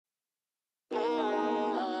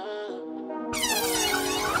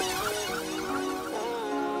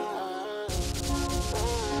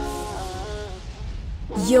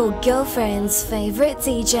Your girlfriend's favorite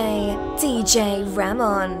DJ, DJ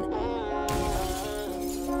Ramon.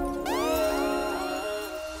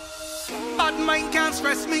 Bad mind can't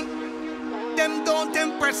stress me. Them don't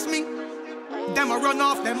impress me. Them a run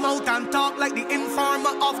off their mouth and talk like the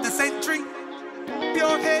informer of the century.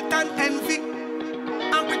 Pure hate and envy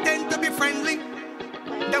and pretend to be friendly.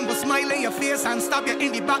 Them will smile in your face and stab you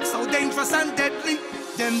in the back, so dangerous and deadly.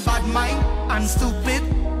 Them bad mind and stupid,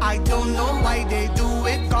 I don't know why they do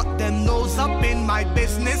it. Got them nose up in my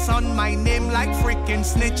business, on my name like freaking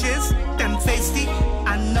snitches. Them feisty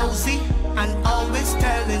and nosy and always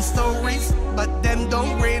telling stories, but them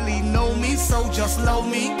don't really know me, so just love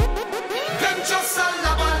me. Them just a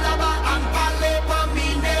lava lava and pale for me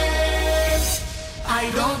name. I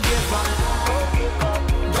don't give up,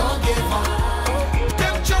 don't give up.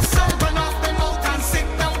 Them just a run off the mouth and sit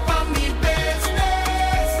down for me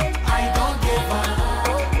business. I don't give up,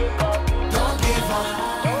 don't give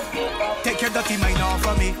up. Take your dirty mind off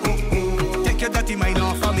of me, take your dirty mind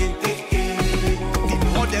off of me. The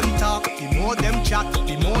more them talk, the more them chat,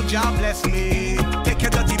 the more job bless me. Take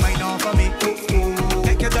your dirty mind off of me,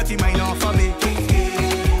 take your dirty mind off of me.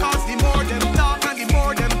 Cause the more them talk and the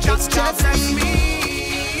more them chat, job bless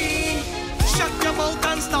me. Shut your mouth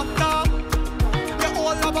and stop talk. You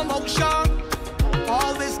all have emotion.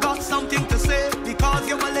 Always got something to say because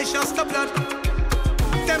you're malicious to blood.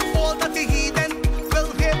 Them all that the heathen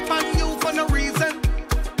will hate on you for no reason.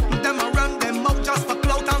 Them a run them out just for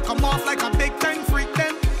clout and come off like a big time freak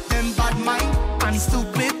then. Them bad mind and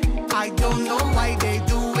stupid, I don't know why they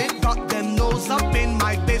do it. Got them nose up in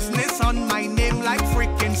my business, on my name like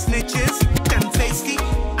freaking snitches. Them feisty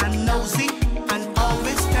and nosy and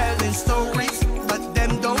always telling stories, but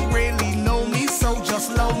them don't really know me, so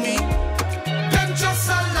just love me. Them just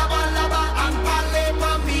a lava lava and pale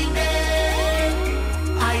for me name.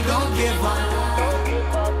 I don't give up,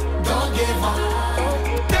 don't give up.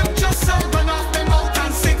 Them just a run off the mouth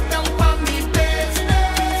and sit down for me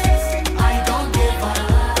business. I don't give up.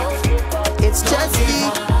 It's just me.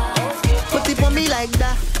 Put it for me like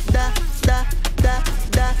that, da, da, da,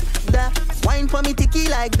 da, da. Wine for me ticky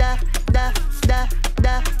like that, da, da,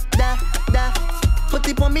 da, da, da. Put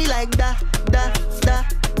it for me like that, da, da,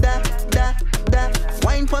 da, da, da.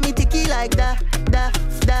 Wine for me ticky like that, da,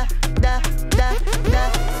 da, da, da,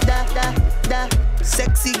 da, da, da, da.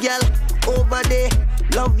 Sexy girl over there,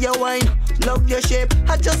 love your wine, love your shape.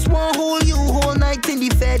 I just want hold you whole night in the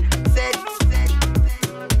fed.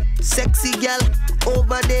 Sexy girl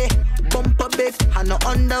over there, bumper big, and no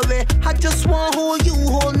underwear. I just want hold you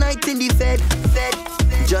whole night in the fed.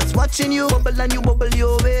 Just watching you bubble and you bubble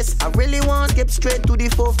your waist. I really want to get straight to the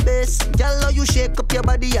fourth base. Girl, how you shake up your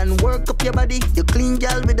body and work up your body. You clean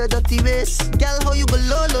girl with a dirty waist. Girl, how you go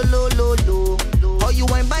low, low, low, low, low. How you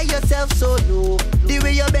whine by yourself so low. The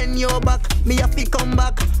way you bend your back, me have to come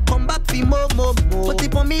back for more. Put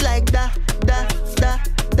it on me like that, da, da,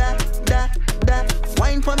 da, da, da.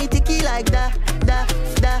 Wine for me ticky like that, da,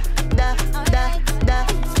 da, da, da, da.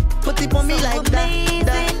 Put it on me like that,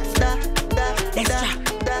 da, da, da,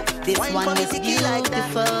 da. This one is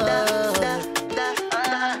beautiful.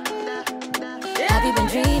 Have you been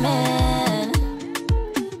dreaming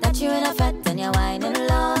that you're in a fat and you're whining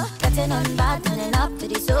low, getting on bad, turning up to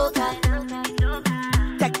the SOCA?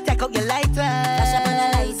 Take out your lighter. Flash up on the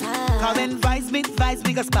lighter. Come and vibes me,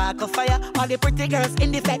 go spark a fire. All the pretty girls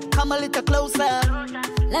in the fed, come a little closer.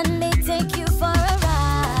 Let me take you for a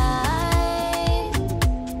ride.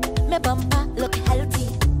 My bumper look healthy.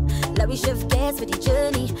 Let me shift gears for the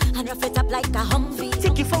journey and rough it up like a Humvee.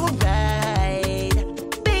 Take you for a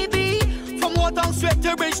ride, baby. From Watertown straight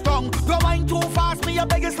to Bridgetown. Go wine too fast, me a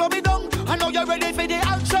beg you slow me down. I know you're ready for the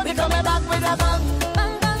action. We coming back with a bang,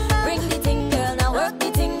 bang, bang, bang. Bring the thing, girl, now work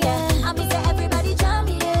the thing, yeah. And me say everybody jam,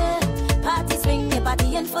 yeah. Party swing, yeah,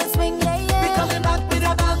 party in full swing, yeah, yeah. We coming back with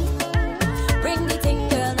a bang. Bring the thing,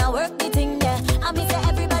 girl, now work the thing, yeah. And me say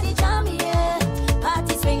everybody jam, yeah.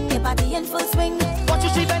 Party swing, yeah, party in full swing, yeah. Watch you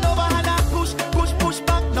see bend over and I push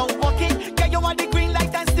back, no walking. Yeah, you want the green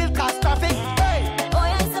light and still cause traffic. Hey, boy,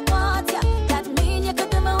 I support ya. That mean you could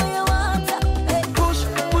do me where you want ya. Hey.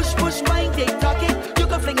 Push, wine, take talking. You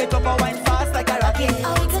can fling it up and wine fast like a rocket.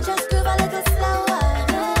 Or we could just groove a little slower.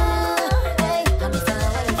 Hey, I'm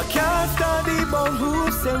sorry. I can't study about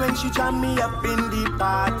who say when she jam me up in the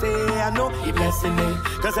party. I know he blessing me,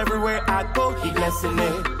 cause everywhere I go, he blessing me.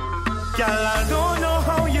 Girl, I don't know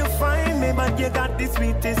how you find me, but you got the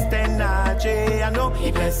sweetest energy. I know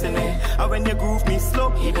he blessing me, and when you groove me slow,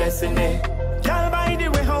 he blessing me. Girl, by the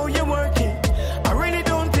way how you work it, I really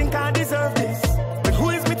don't think I deserve this. But who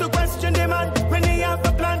is me to question the man when he have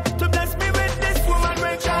a plan to bless me with this woman?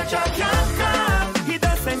 When Jah can't come, he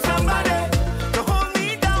does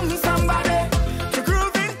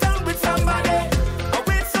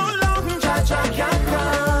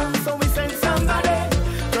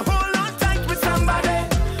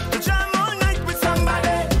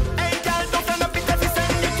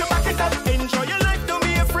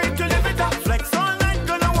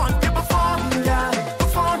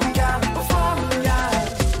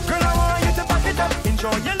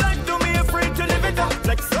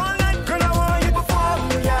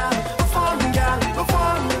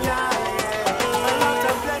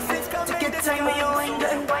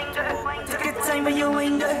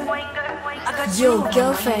Your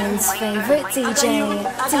girlfriend's favorite DJ,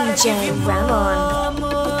 DJ Ramon.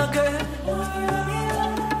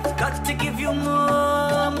 Got to give you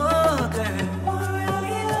more, girl.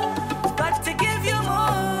 Got to give you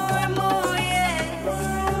more, yeah.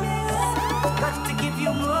 Got to give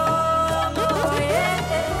you more, yeah.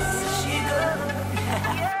 She good.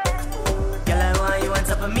 Girl, I want you on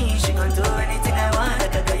top of me. She gon' do anything I want,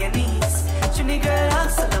 like I got your knees. She need girl,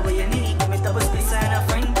 hustle the way you need. Give me double space and a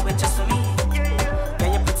friend, do it just for me.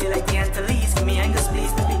 Girl, you pretty like the Antilles. Give me angles,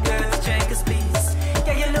 please, baby girl, with your angles, please.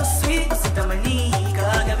 Yeah, you look sweet, but sit on my knee.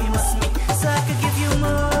 God, got me must me, so I could give you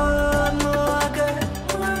more, girl.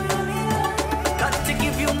 Got to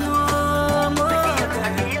give you more, girl.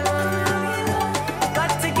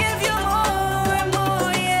 Got to give you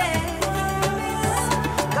more, yeah.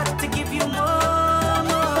 Got to give you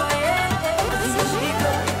more, yeah.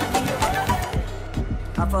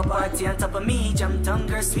 Have a party on top of me, jam tongue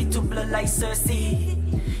girl, sweet to blood like Cersei.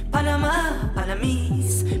 Panama,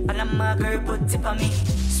 Panamise, Panama girl, put tip on me.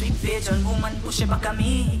 Sweet page on woman, push it back on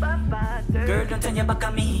me. Girl, don't turn your back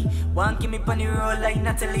on me. One give me funny roll like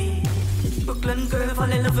Natalie. Brooklyn girl,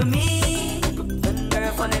 fall in love with me. Brooklyn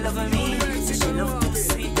girl, fall in love with me. Say she love too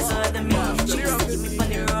sweet, that's all to me. She just give me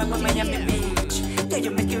funny roll by Miami Beach. Yeah,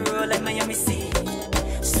 you make it roll like Miami Sea.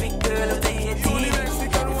 Sweet girl of the 80s.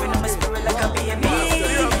 If you know my spirit like a BME.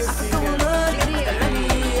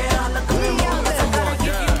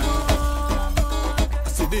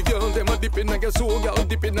 The girl, them a dip in a your soul, girl,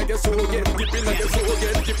 dip in a your soul, get dip in a your soul,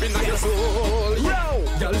 get dip in a your soul. Yo,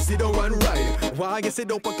 girl, sit down and ride. Why you sit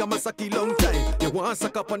down for Kamasaki long time? You want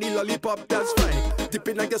suck up on the lollipop, that's fine. Dip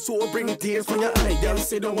in a your soul, bring tears from your eye. Girl,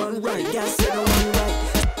 sit down and ride. Girl, sit down and ride.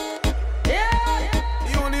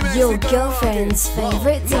 Your girlfriend's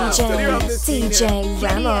favorite DJ, DJ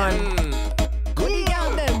Ramon. Good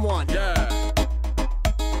girl, them one. Yeah.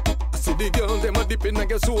 The girl, them a dip in a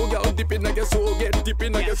your soul, girl, dip in a your soul, get dip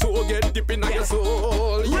in a your soul, get dip in a your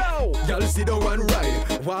soul. Yo, girl, sit down and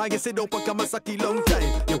ride. Why you sit down for Kamasaki long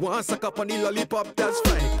time? You want suck up on the lollipop, that's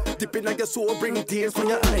fine. Dip in a your soul, bring tears from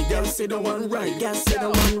your eye. Girl, sit down and ride. Girl, sit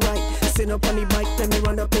down and ride. Sit up on the bike, let me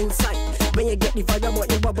run up inside. When you get the fire, I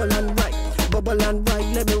want you bubble and ride. Bubble and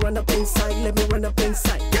ride, let me run up inside, let me run up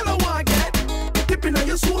inside. Girl, I want get dip in a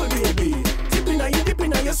your soul, baby. Dip in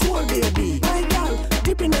a your soul, baby. My girl,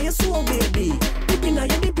 dip in a your soul, baby. Dip in a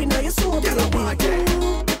your soul, baby. Girl, I want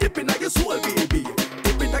get dip in a your soul, baby.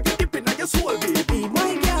 Dip in a your soul, baby.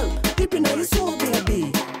 My girl, dip in a your soul,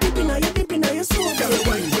 baby. Dip in a your soul,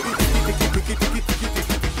 baby.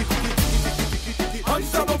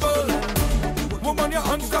 Unstoppable, woman, you're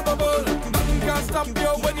unstoppable. Nothing can stop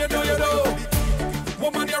you when you do you do.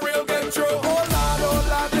 Woman, you're real get through. Oh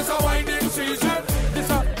Lord, this a winding season.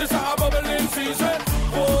 This a bubbling season.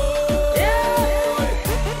 Oh, yeah.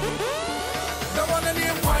 The one in the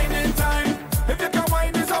winding time. If you can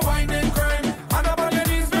wind, it's a winding crime. And about your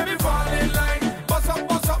knees, baby, fall in line. Bust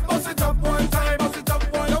it up one time. Bust it up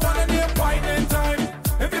one. The one in the winding time.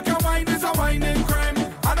 If you can wind, it's a winding crime.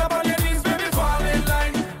 And about your knees, baby, fall in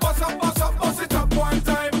line. Bust it up one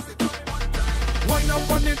time. Wind up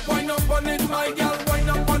on it, my girl. Wind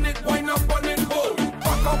up on it, boy.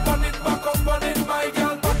 Back up on it, my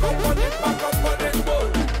girl. Back up on it, boy.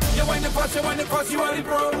 You wind it fast, you want it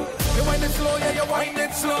pro. You wind it slow, yeah, you wind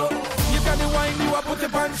it slow. You got the wine, you a put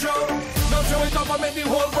it on show. Now show it up and make the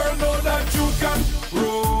whole world know that you can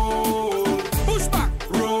roll. Push back,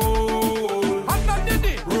 roll. And not did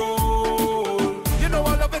it, roll. You know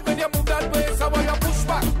I love it when you move that way, so why you push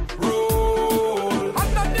back, roll.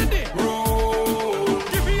 And not did it, roll.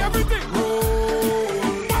 Give me everything,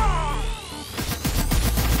 roll.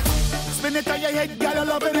 Spin it on your head, girl, I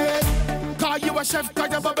loving it. Call you a chef, cause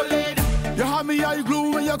you're bubbling. You have me eye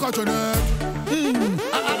glue when you got your neck.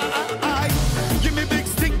 Give me big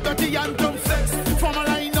stick, dirty and dumb flex. From a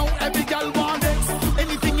line now, every girl want it.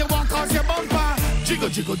 Anything you want, cause your bumper. Jiggle,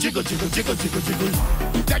 jiggle, jiggle, jiggle, jiggle, jiggle, jiggle.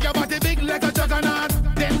 Yeah, your body big like a juggernaut.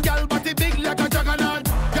 Them girl body big like a juggernaut.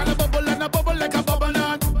 Girl a bubble and a bubble like a bubble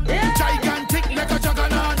knot. Gigantic like a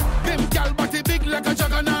juggernaut. Them girl body big like a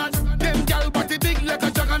juggernaut. Them girl body big like a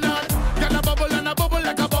juggernaut. Girl a bubble and a bubble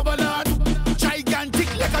like a bubble knot.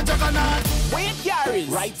 Gigantic like a juggernaut. Where it carries?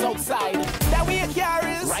 Right outside. That way it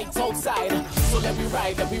carries? Right outside. So let me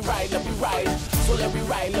ride, let me ride, let me ride. So let me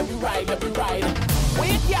ride, let me ride, let me ride.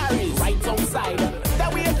 Where it carries? Right outside.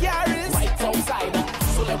 That way it carries? Right outside.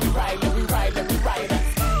 So let me ride, let me ride, let me ride.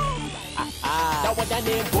 Now what that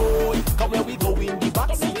name, boy? Come where we go in the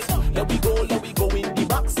backseat. Let we go in the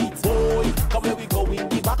backseat. Boy, come where we go in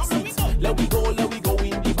the backseat. Let we go in the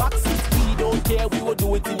backseat. We don't care, we will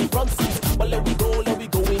do it in the front seat. But let we go in the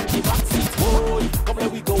backseat. Boy,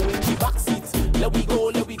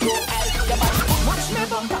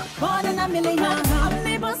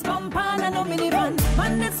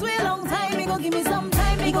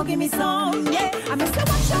 go give me some, yeah. I miss the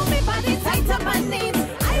one show me body tight up my knees.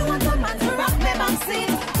 I want a man to rock me back seat.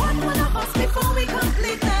 One wanna host before we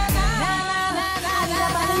complete.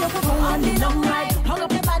 On the long ride, hold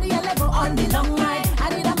up your body and let go on the long ride. I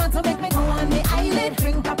need a man to make me go on the eyelid,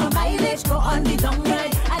 bring proper mileage, go on the long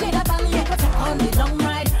ride. I need a bally to take on the long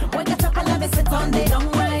ride. When you talk, let me sit on the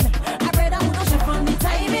long ride. I read a who shift on the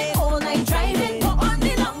timing, all night driving, go on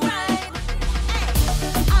the long ride.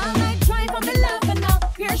 All night drive on the love and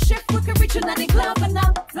up. Pure shift, we can reach another club and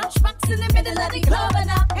up. Flashbacks in the middle of the club and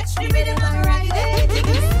up. HD rhythm and ride it.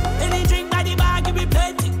 Any drink by the bar, give me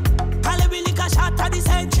plenty. Call it liquor shot at the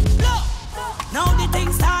century. Now the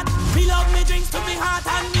things start. We love me drinks to me heart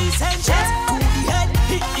and me senses. To the head,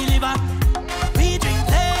 hit the liver. We drink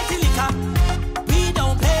plenty liquor. We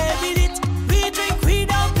don't play with it. We drink, we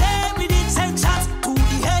don't play with it. Send shots to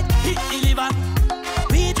the head, hit the liver.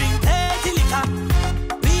 We drink plenty liquor.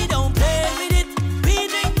 We don't play with it. We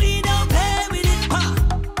drink, we don't play with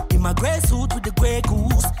it. In my grey suit with the grey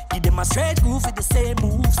goose. Give them a straight groove with the same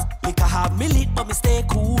moves. Liquor have me lit but me stay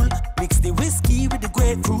cool. Mix the whiskey with the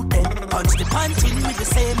grapefruit then punch the punch in with the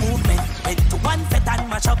same movement. Went to one fet and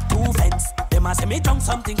mash up two fence. Them a say me drunk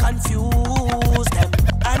something confused them.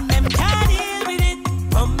 And them can't deal with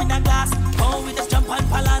it. Rum in a glass, go with the jump and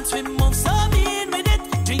balance. We move so mean with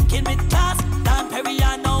it. Drinking with class, Dan Perry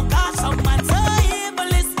and no gas. Some man so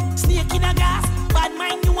evilist, snake in a glass. Bad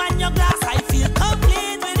mind you and your glass. I feel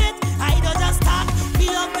complete with it. I don't just talk. Me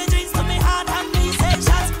up with drinks to me heart and me say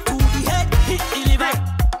shots to the head, hit the liver.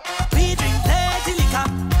 We drink plenty liquor.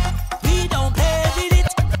 We don't play with it.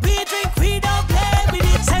 We drink, we don't play with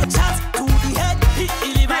it. Send shots to the head, hit the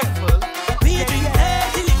liver. We drink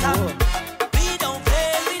plenty liquor. We don't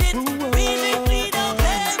play with it. We drink, we don't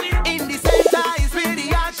play with it. In the center is where the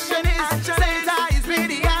action is. Center is where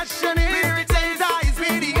the action is. Center is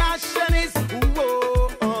where the action is.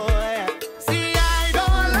 See, I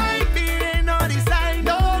don't like being on the side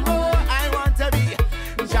no more. I want to be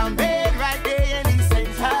jumping right there in the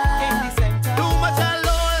center. Too much of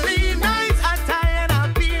lonely nights, I'm tired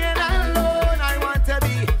of being alone. I want to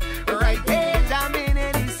be right there jamming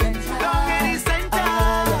in the center. Down in the center.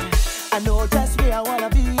 I know just where I wanna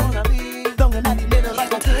be. Down in the middle of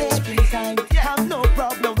the time. Have no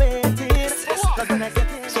problem waiting. Cause when I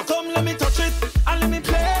get in, So come let me touch it and let me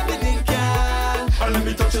play with it, girl. And let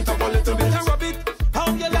me touch it up a little bit and rub it.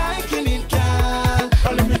 How you liking it, girl?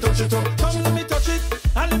 And let me touch it up. Come let me touch it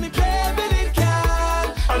and let me play with it,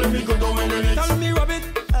 girl. And let me go down in it. And let me rub it.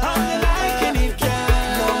 How you liking it, girl?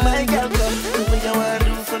 no, my girl, come do what you wanna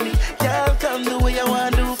do for me. Girl, come do what you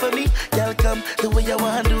wanna do for me. Girl, come do what you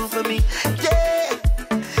wanna do for me. Yeah,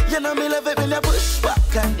 you know me love it when you push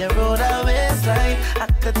back and you roll that waistline. I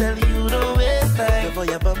can tell you don't waste time. Before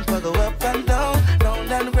your bumper go up and down,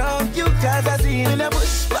 round and round. You cause I see when you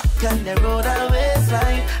push back and you roll that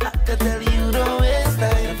waistline. I can tell you don't waste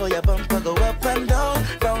time. Before your bumper go up and down,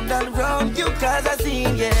 round and round. You cause I see,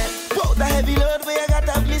 yeah. Whoa, the heavy load where you got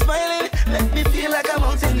up me smiling. Make me feel like a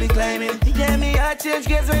mountain me climbing. Yeah, me heart change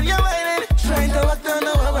gears when you're whining. Trying to walk down,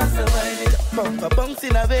 know how I survive it. Bumper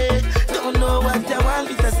bouncing away. Don't know what you want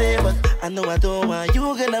me to say, but I know I don't want you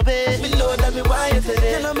gonna be. Me know that me want you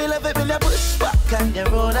today. You know me love it when you push back and you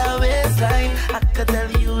roll that waistline. I can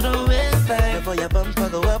tell you don't waste time. Before your bumper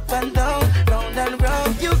go up and down, round and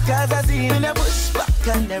round. You cause I see when you push back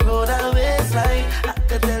and you roll that waistline. I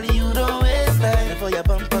can tell you don't waste time. Before your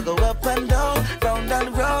bumper go up and down, round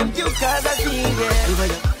and round. You cause I see, yeah.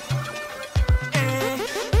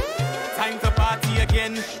 Time to party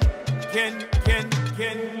again. Ken.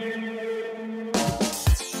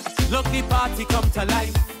 Look, the party come to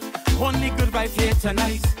life. Only good vibes here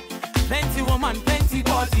tonight. Plenty woman, plenty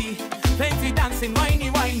body, plenty dancing,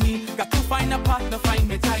 whiny. Got to find a partner, find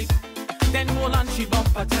me type. Then hold on, she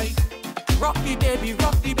bumper tight. Rock the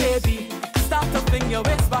baby. Start to fling your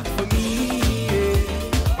waist back for me.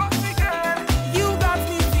 Rock me, girl. You got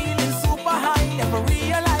me feeling super high. Never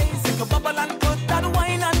realize it could bubble and put that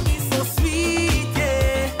wine on me so sweet,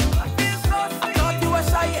 yeah. I feel so sweet. I thought you were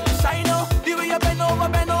shy now. The way you bend over.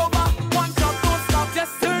 One shot, don't stop,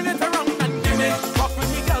 just turn it around and give me. Rock with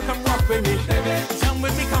me, girl, come rock with me, baby. Jump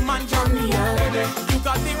with me, come and join me, yeah, baby. You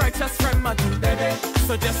got the righteous remedy, baby.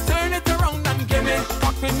 So just turn it around and give me.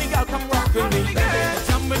 Rock with me, girl, come rock with me, baby.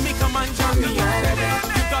 Jump with me, come and join me, yeah, baby.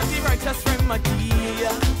 You got the righteous remedy,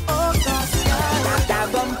 yeah. Oh, gosh, yeah. That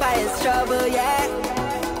bumper is trouble, yeah.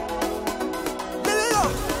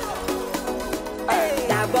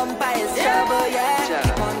 That bumper is trouble, yeah.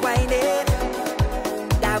 Keep on whining.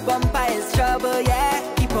 That bumper is trouble, yeah.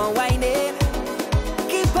 Keep on whining.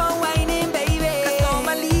 Keep on whining, baby. 'Cause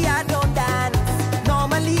normally I don't dance.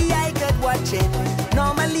 Normally I get watching.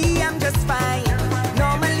 Normally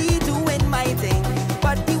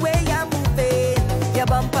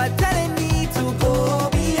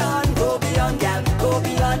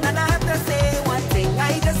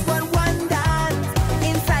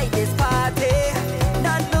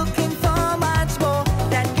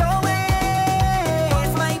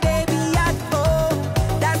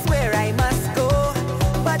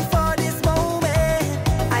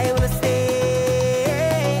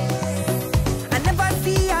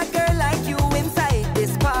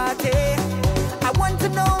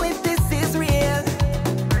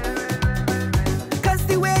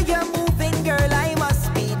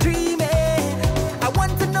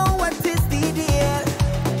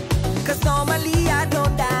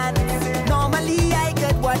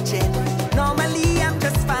watching. Normally I'm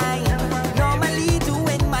just fine, normally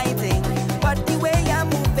doing my thing, but the way I'm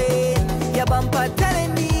moving, your bumper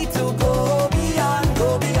telling me to go beyond,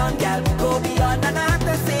 girl, go beyond. And I have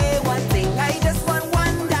to say one thing, I just want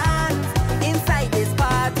one dance inside this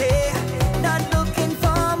party, not looking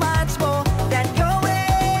for much more than your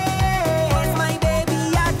ways. My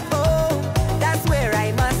baby at home, that's where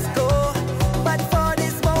I must go, but for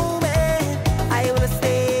this moment I will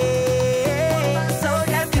stay. So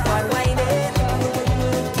just keep on whining,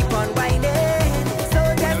 keep on whining. So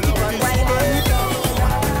just keep on whining,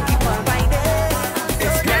 keep on whining.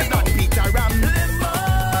 It's great, not Peter Ram. Limbo,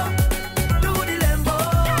 do the limbo,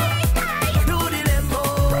 do the limbo.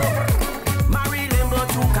 Marry limbo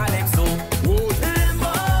to calypso.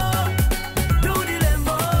 Limbo, do the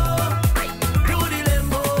limbo, do the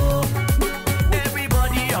limbo.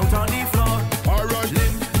 Everybody out on the floor. Alright.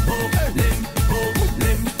 Limbo, limbo,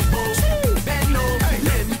 limbo. Bend low,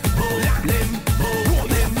 limbo, limbo,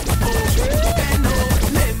 limbo. Bend low,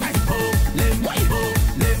 limbo, limbo,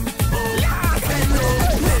 limbo. Bend low,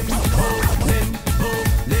 limbo, limbo,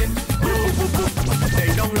 limbo. They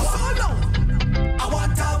don't know.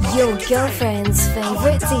 Your girlfriend's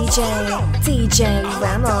favorite DJ, DJ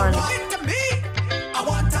Ramon.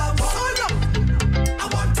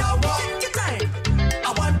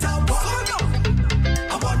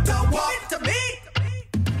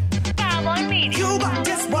 You got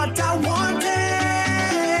just what I wanted.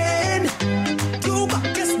 You got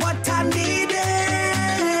just what I needed.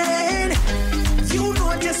 You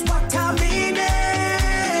know just what I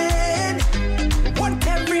meaning. What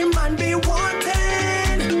every man be wanting.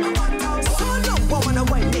 So no, I wanna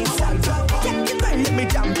wine inside. Get the man, let me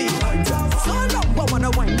jump behind. So no, I wanna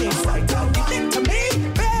wine inside. Give it to me,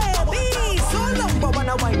 baby. So no, I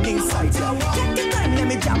wanna wine inside. Get the man, let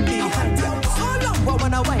me jump behind. So no, I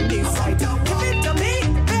wanna wine inside. Give it to me,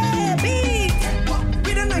 baby.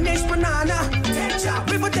 With a 9-inch banana,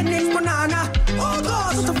 with a 10-inch banana. Oh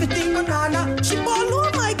God, such a fitting banana. She ball, oh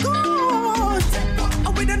my God.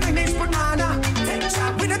 With a 9-inch banana,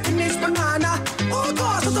 with a 10-inch banana. Oh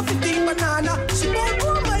God, such a fitting banana. She ball,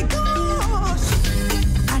 oh my gosh.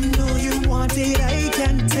 I know you want it, I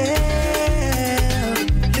can tell.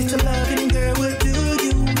 Little loving girl will do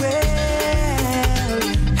you well.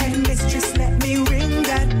 Hey mistress, let me ring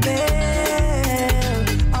that bell.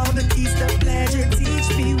 All the keys to pleasure teach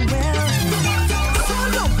me well. So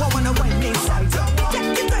no, I wanna wine inside. Get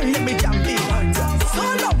the time, let me jump behind. So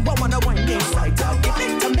no, I wanna wine inside. Give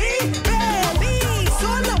it to me, baby. So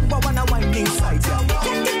no, I wanna wine inside.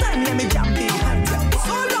 Get the time, let me jump behind.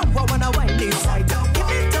 So no, I wanna wine inside.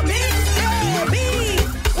 Give it to me, baby.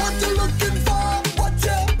 What you looking for? What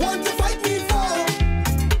you want to fight me for?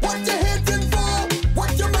 What you hating for?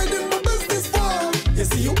 What you minding my business for? You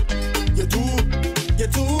see you too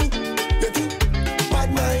bad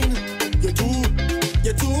mind. You too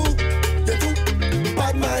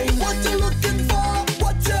bad mind. What you looking for?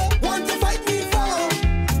 What you want to fight me for?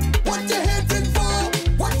 What you hating for?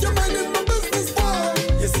 What you minding my business for?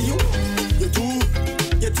 You see you too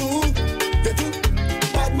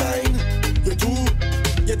bad mind. You too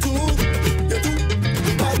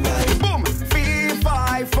bad mind. Boom! 3,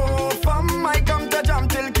 5, 4, from I come to jam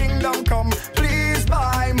till kingdom come. Please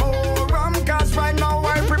buy more rum, cause right now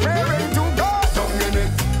I'm preparing to go. Down in it,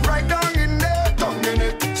 right down in there, down in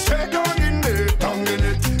it, straight down in there, down in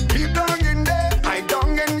it, deep down in there, I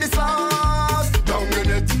down in the sauce. Down in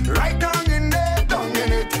it, right down in there, down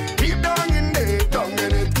in it, deep down in there, down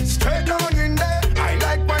in it, straight down in there. I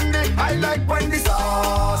like when the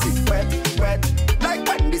sauce is wet, like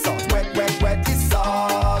when the sauce wet, the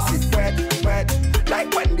sauce is wet,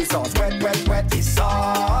 like when the sauce wet, the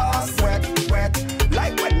sauce wet,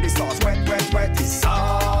 like when the sauce wet, the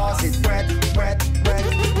sauce is wet.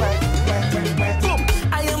 Boom!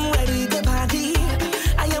 I am ready to party.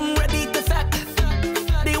 I am ready to set.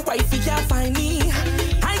 The wifey can't find me.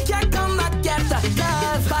 I can't come back yet.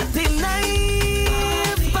 Cause party night.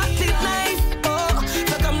 Oh,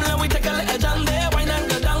 so come let we take a little jam there. Wine and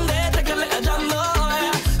go down there. Take a little jam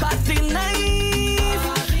there. Party night.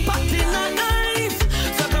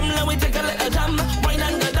 So come let we take a little jam. Wine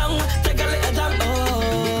and go down. Take a little jam.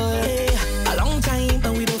 Oh, a long time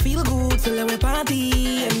and we don't feel good. So let we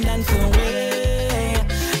party and dance away.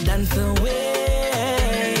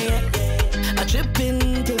 I trip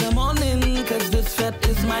into the morning, cause this fete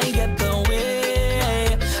is my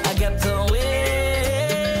getaway. I get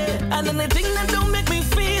away. And then the thing that don't make me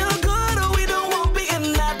feel good, we don't want be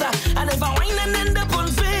in that. And if I whine and end up on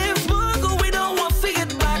Facebook, we don't want to see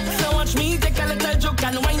it back. So watch me take a little joke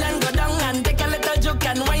and whine and go down, and take a little joke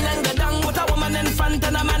and whine and go down. With a woman in front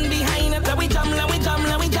and a man behind it. Let we jam, let we jam,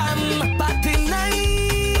 let we jam.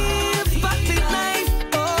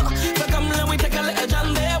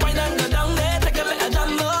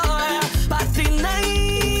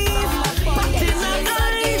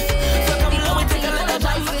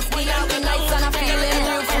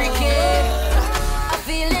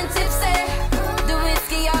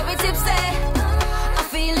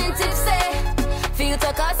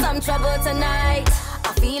 in trouble tonight.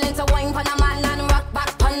 I feel it to wine pon a man and rock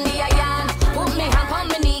back pon the iron. Put me hand pon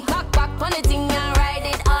me knee, cock back pon the thing and ride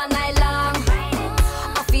it all night long.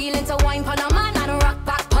 I feel it to wine pon a man and rock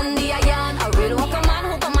back pon the iron. A real hooker man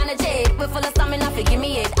who can manage it. We full of stamina fi give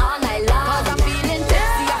me it all night long. Cause I'm feeling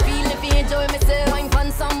tipsy, I feel if you enjoy myself. Wine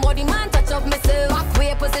pon somebody man, touch up myself.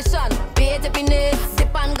 Backway position, pay to be neat.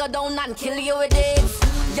 Dip and go down and kill you with it.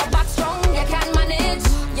 Your back strong, you can manage.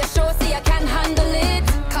 You sure see you can handle it.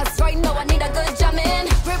 Cause right now I need a good jamming.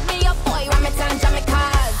 Rip me up boy, ram it and jam it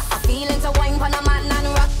cause I feel it to wine pon a man and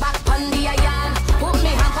rock back pon the iron. Put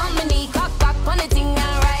me hand pon me knee, cock back pon the thing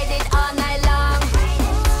and ride it all night long.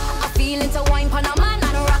 I feel it to wine pon a man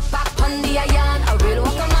and rock back pon the iron. A real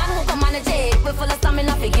worker man who can manage it. We full of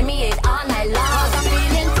stamina fi give me it all night long. Cause I'm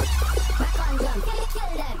feeling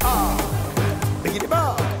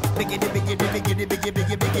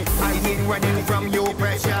Biggie. I ain't running from your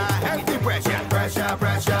pressure. Heavy pressure, pressure,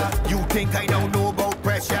 pressure. You think I don't know about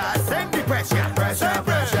pressure? Send the pressure, pressure,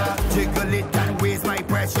 pressure. Jiggle it and raise my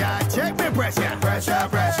pressure. Check my pressure, pressure,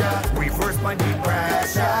 pressure. Reverse on the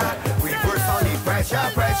pressure. Reverse on the pressure,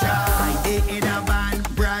 pressure. I ain't in a band,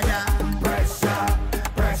 brother. Pressure,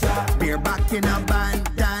 pressure. Beer back in a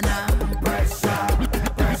bandana. Pressure,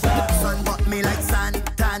 pressure. Sun got me like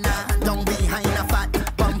Santana. Down behind a fat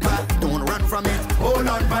bumper. Don't run from it. Hold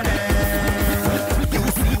on for it. You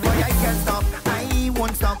see why I can't stop. I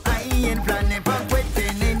won't stop. I ain't planning for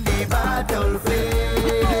quitting in the battlefield.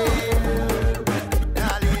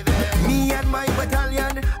 Me and my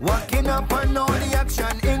battalion walking up on all the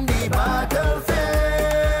action in the battlefield.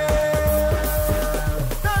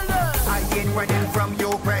 I ain't running from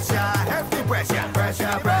your pressure. Heavy pressure,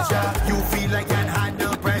 pressure, pressure. You feel like you can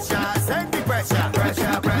handle pressure. Send the pressure,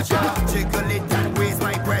 pressure, pressure. Jiggle it and raise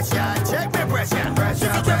my pressure. Check my pressure,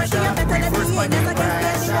 pressure, pressure. Reverse my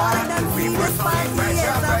pressure. Reverse my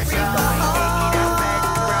pressure, pressure.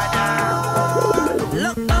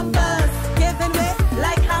 Look numbers, giving way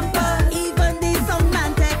like hampers. Even these some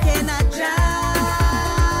man taking a jam.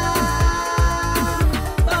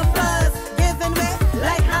 Bumpers, giving way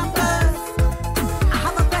like hampers. I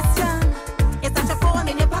have a question. Is that your phone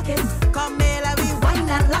in your pocket? Come here, let me wind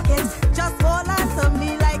and lock it. Just hold on to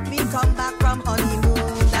me like we come back from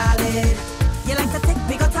honeymoon, darling. You like to take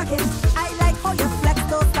me, go tuck it. I like how you flex,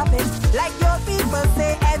 don't stop it. Like your people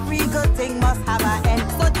say, every good thing must have an end.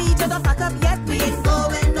 So DJ don't fuck up yet, we ain't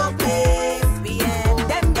going no place. We ain't.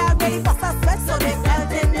 Them girls ready for some sweat, so they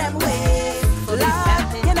felt in them ways. So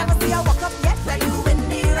Lord, you never see I walk up yet, like you in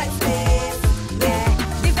the right place. Yeah,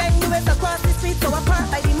 the venue is across the street, so apart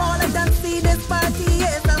by the mall, I don't see this party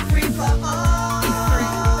is a free for all.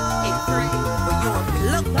 It's free.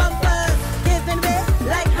 Look bumpers, giving way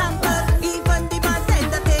like hampers. Even the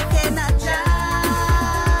bartender taking a jam.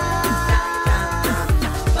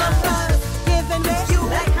 Bumpers, giving way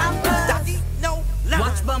like hampers.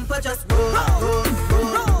 Watch bumper just roll, roll, roll,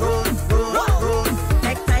 roll, roll, roll.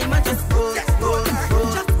 Take time and just roll, roll, roll,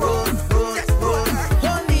 just roll, roll, roll.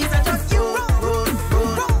 Hold these and just you roll, roll,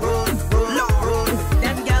 roll, roll, roll.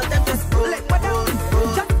 Them girls them just roll, like what down,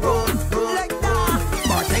 just roll, roll like that.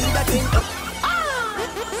 Bartender king,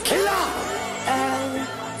 killer,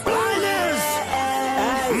 blinders,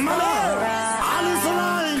 mother,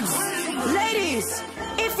 Alice. Ladies,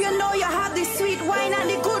 if you know you have the sweet wine and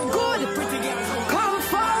the good, come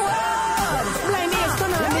forward. Blind ears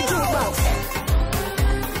turn on the jukebox.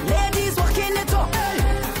 Ladies walking it up.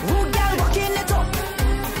 Rude gal walking it up.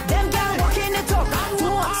 Them gal walking it up.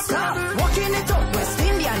 Stop walking it up. West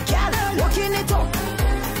Indian gal walking it up.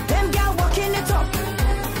 Them gal walking it up.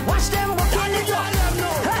 Watch them walking it up.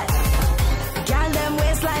 Hey. Gal them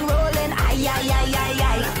waistline rolling. Ay, ay, ay, ay,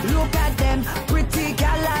 ay. Look at them pretty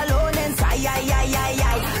gal alone. Ay, ay, ay, ay,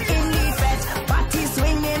 ay. In the fed, body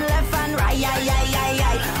swinging left and right. Ay, ay, ay,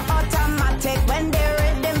 ay. Automatic when they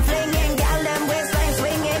rhythm flinging. Gal them waistline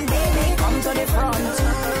swinging. Baby, come to the front.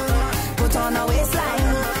 Put on a waistline.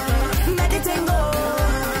 Meditate go.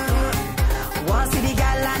 Want see the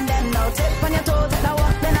gal and them now. Tip on your toe, take a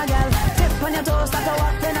walk then a gal. Tip on your toe, start a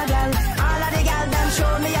walk then a gal. All of the gal them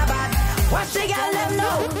show me a bad. Watch the gal them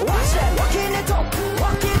now. Watch them walking it up,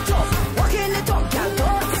 walk it up, walking it up, gal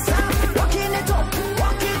don't stop. Walking it up,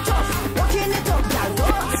 walk it up, walking it up, gal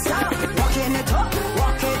don't stop. Walking it up,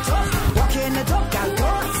 walk it up, walking it up, gal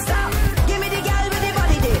don't stop. Give me the gal with the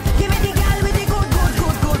body day. Give me the gal with the good, good,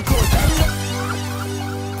 good, good, good.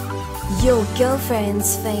 Your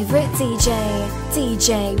girlfriend's favorite DJ,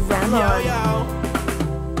 DJ Ramon.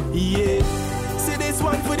 Yeah. See this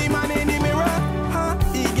one for the man in the mirror, huh?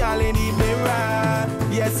 The girl in the mirror.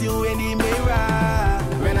 Yes, you in the mirror.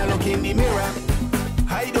 When I look in the mirror,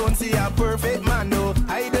 I don't see a perfect man, no.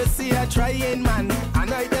 I just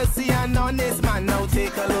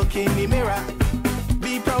a look in the mirror.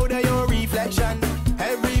 Be proud of your reflection.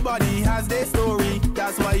 Everybody has their story.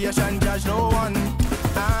 That's why you shouldn't judge no one.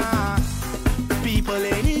 People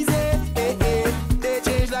ain't easy. They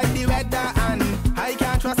change like the weather, and I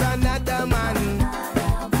can't trust another man.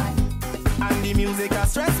 And the music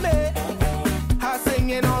has stressed me. I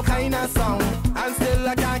singing all kind of song, and still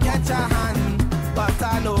I can't catch a hand. But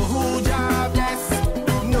I know who job bless.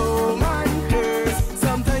 No man curse.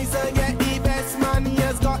 Sometimes I get the best man, he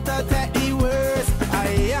has got to take the worst. I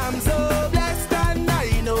am so blessed and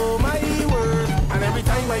I know my worth. And every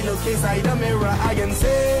time I look inside the mirror, I can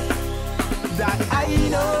say that I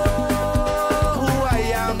know who I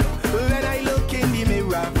am. When I look in the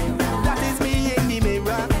mirror, that is me in the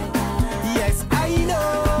mirror. Yes, I know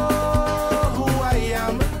who I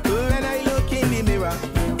am. When I look in the mirror,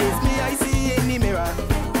 it's me I see in the mirror.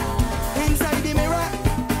 Inside the mirror,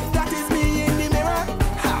 that is me in the mirror.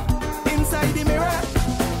 Ha! Inside the mirror,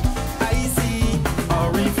 I see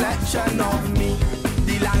a reflection of me.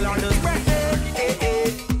 The landlord is breath.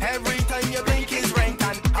 Every time you blink is rent,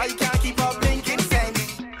 and I can't keep up blinking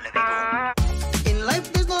cents. In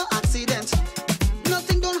life there's no accident.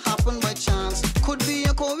 Nothing don't happen by chance. Could be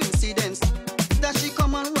a coincidence that she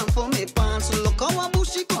come and run for me pants. Look how I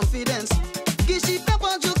boost she confidence. Give she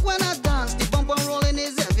pepper joke when I dance. The bumper rolling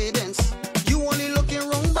is evidence. You only looking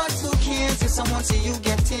wrong, but who cares if someone see you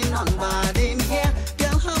getting on bad in here?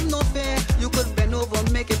 Girl, have no fear. You could bend over,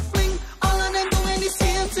 make it fling. All of them doing the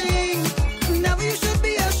same thing. Never you should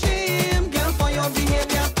be ashamed, girl, for your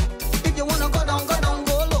behavior. If you wanna go down,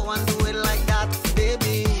 go low and do it like that,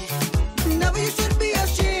 baby. Never you should be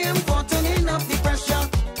ashamed for turning up the pressure.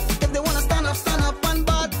 If they wanna stand up and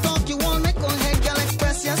bad talk, you wanna make go ahead, girl,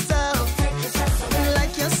 express yourself.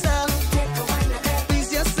 Like yourself,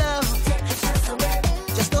 please yourself.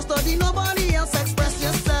 Just don't study nobody else, express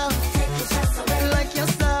yourself. Like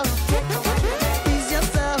yourself, please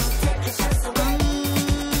yourself.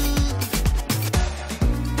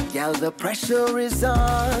 Girl, the pressure is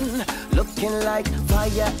on. Looking like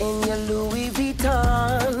fire in your Louis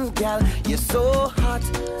Vuitton. Girl, you're so hot,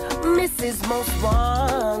 Mrs. Most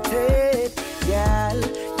Wanted. Girl,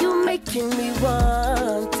 you making me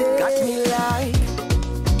want it. Got me like,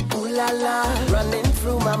 ooh la la, running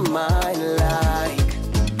through my mind like,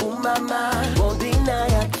 ooh mama, won't deny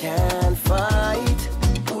I can't fight.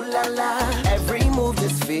 Ooh la la, every move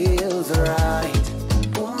just feels right.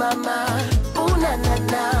 Ooh mama, ooh na na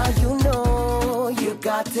na, you know you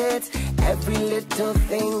got it. Every little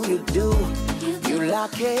thing you do, you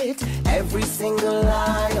lock it. Every single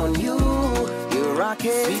eye on you, you rock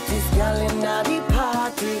it. Sweetest girl in the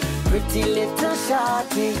party, pretty little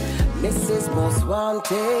shawty, Mrs. Most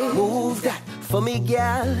Wanted. Move that for me,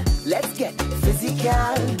 girl. Let's get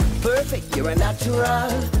physical. Perfect, you're a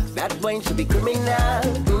natural. That wine should be criminal.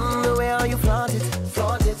 The way how you flaunt it,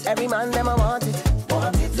 flaunt it. Every man them I want it,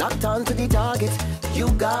 want it. Locked on to the target, you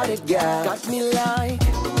got it, girl. Got me like,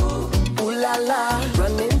 ooh la la,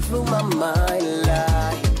 running through my mind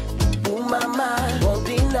like, ooh mama, won't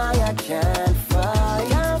deny I can't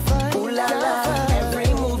fight. Ooh la la,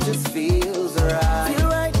 every move just feels right. Feel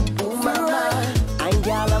right, ooh mama, and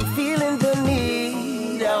girl I'm feeling the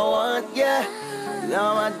need. I want ya,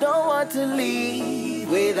 now I don't want to leave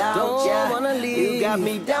without ya. Wanna leave. You got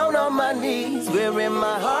me down on my knees, wearing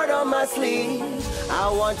my heart on my sleeve. I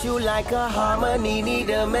want you like a harmony, need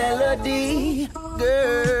a melody,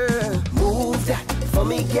 girl. Move that for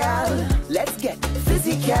me, girl. Let's get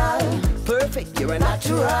physical. Perfect, you're a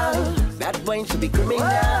natural. That wine should be criminal.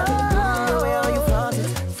 The way how you flaunt it,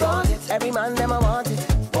 flaunt it. Every man them I want it,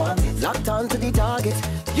 want it. Locked on to the target,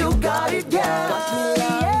 you got it, girl. Got me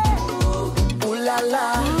like, ooh la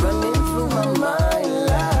la, running through my mind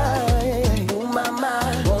like, ooh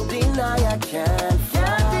mama, won't deny I can't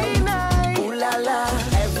fight. Ooh la la,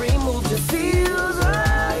 every move just feels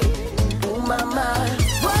right. Ooh mama.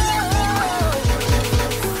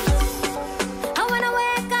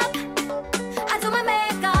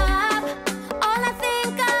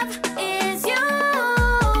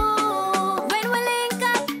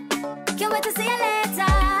 Can't wait to see you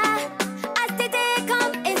later. As the day comes.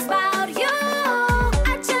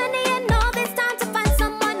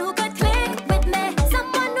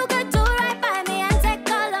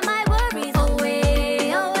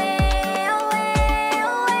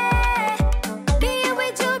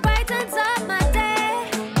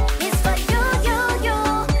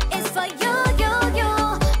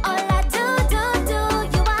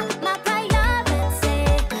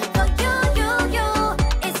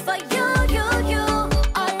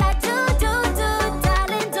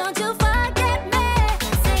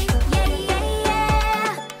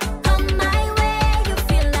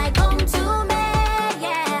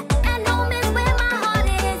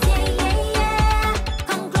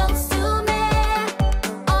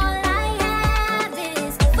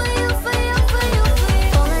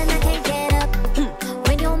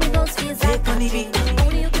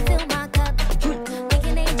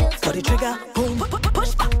 girl, boom,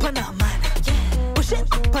 push back on a man. Push it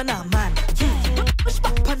back on a man. Push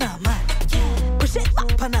back on a man. Push it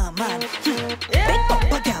back on a man. Big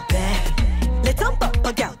bumper girl bad, little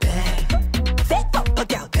bumper girl bad, fake bumper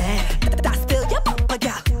girl bad. That's still your bumper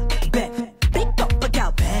girl bad. Big bumper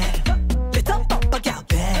girl bad, little bumper girl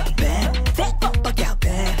bad, fake bumper girl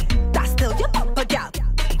bad. That's still your bumper girl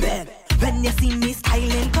bad. When you see me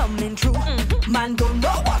styling coming through, man don't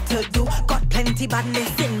know what to do. Got plenty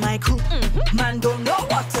badness in my crew. Man don't know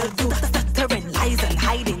what to do. Stuttering lies and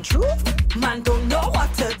hiding truth. Man don't know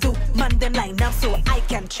what to do. Man them line up so I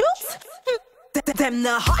can choose. Them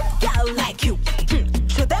the hot girl like you.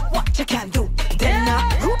 Show them what you can do. Them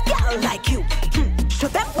the rude girl like you. Show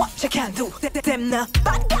them what you can do. Them the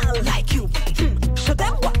bad girl like you. Show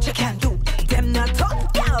them what you can do. Them the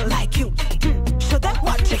top girl like you. Show them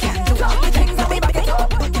what you can do. Talk the things and we back it up.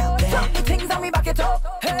 Talk the things and we back it up.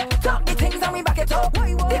 Talk the things and we back it up.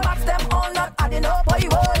 They match them all not adding up.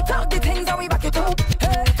 Talk the things and we back it up.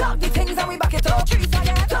 Talk the things and we back it up.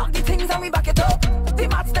 Talk the things and we back it up. They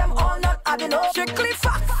match them all not adding up. Strictly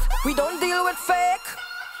facts. We don't deal with fake.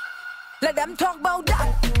 Let them talk about that.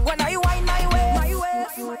 When I wind my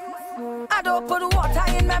waist, I don't put water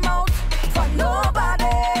in my mouth for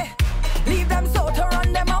nobody. Leave them so to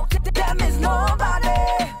run them out. Them is nobody.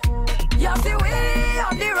 You see we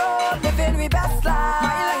on the road living we best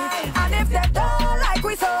life. And if they don't like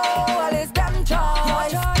we so, well it's them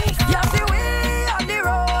choice. You see we on the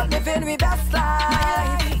road living we best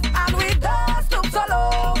life. And we don't stoop so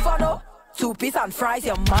low for no 2 piece and fries.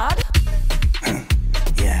 You mad?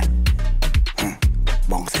 Yeah.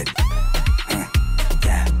 Bounce it.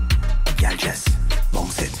 Yeah. Y'all just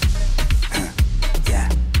bounce it. Yeah.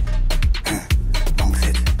 Bounce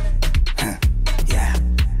it. Yeah.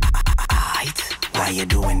 Why you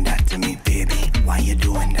doing that to me, baby? Why you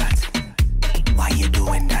doing that? Why you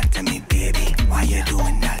doing that to me, baby? Why you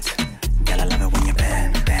doing that? Girl, I love it when you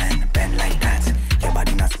bend, bend, bend like that. Your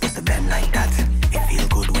body not supposed to bend like that. It feel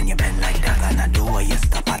good when you bend like that. And I do why you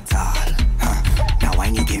stop at all. Now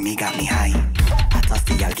wine you give me got me high. I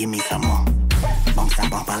thirsty, y'all give me some more. Bounce that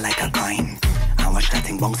bumper like a coin. And watch that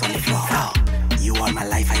thing bounce on the floor. You all my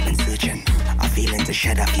life I've been searching. I feeling to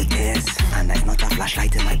shed a few tears. And there's not a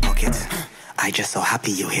flashlight in my pocket. I just so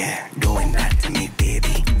happy you here. Doing that to me,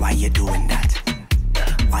 baby. Why you doing that?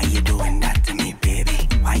 Why you doing that to me, baby?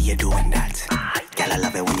 Why you doing that? Girl, I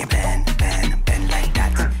love it when you bend, bend, bend like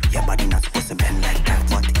that. Your body not supposed to bend like that,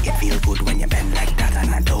 but it feel good when you bend like that.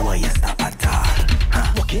 And I don't want you stop at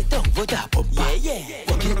all. Walk it down with that bumper. Yeah.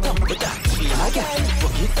 Walk it down with that. I got it.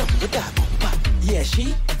 Walk it down with that bumper. Yeah,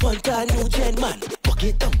 she want a new gen man. Walk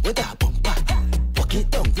it down with that bumper. Walk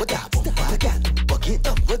it down with that bumper. Again. Walk it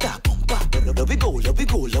down with that bumper. Love we go, love we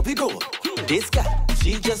go, love we go. This guy,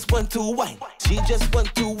 she just want to whine. She just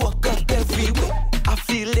want to walk up everywhere. I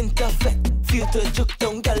feel imperfect. Feel to juke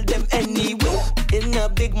down, girl them anyway. In a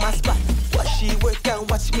big mass spot. Watch she work and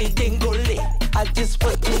watch me dingo lay. I just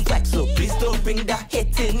want to back, so please don't bring that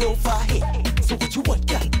hit in over here. So what you want,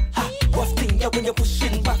 girl? Ha, rough thing, yeah, when you're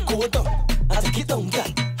pushing back, go down. I take it down,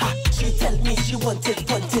 girl. Ha, she tell me she want it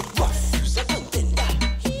rough. Use a contender.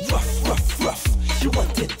 Rough, rough, rough. She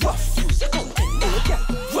want it rough. Use a contender.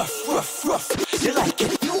 Rough, rough, rough. She like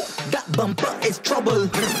it. That bumper is trouble.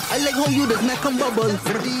 I like how you does make 'em bubble.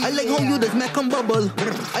 I like how you does make 'em bubble.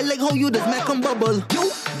 I like how you does make 'em bubble.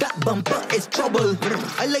 That bumper is trouble.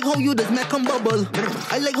 I like how you does make 'em bubble.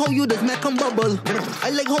 I like how you does make 'em bubble.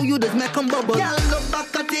 I like how you does make 'em bubble. Girl, look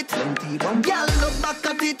back at it. Girl, look back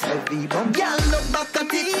at it. Girl, look back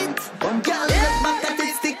at it. Girl, look back at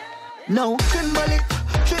it. Stick. No, tremble it,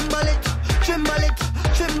 tremble it, tremble it,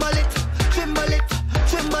 tremble it, tremble it,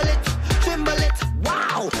 tremble it, tremble it.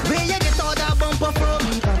 Wow, where you get all that bumper from?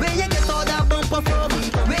 Where you get all that bumper from?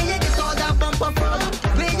 Where you get all that bumper from?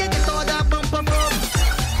 Where you get all that bumper from?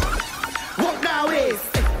 Walk now ways,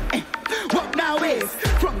 walk now ways.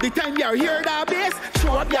 From the time you hear that bass,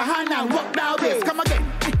 show up your hand and walk now ways. Come again,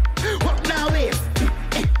 walk now ways,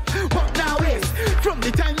 walk now ways. From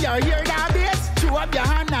the time you hear that bass, show up your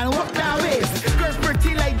hand and walk now ways. Girls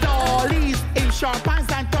pretty like dollies, in short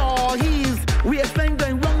pants and tall heels. Waistline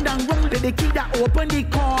going round and round. The key that open the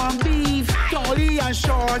corned beef. Dolly and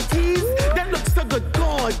shorties, them look so good,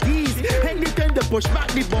 God, these. Anytime they push back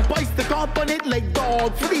the bumper, it's the top on it like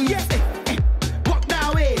dog fleas. Walk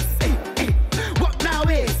now ways, walk now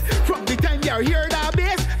ways. From the time you hear that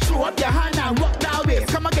bass, show up your hand and walk now ways.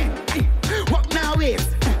 Come again, walk now ways,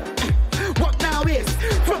 walk now ways.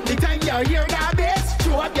 From the time you hear that bass,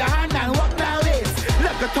 show up your hand and walk now ways.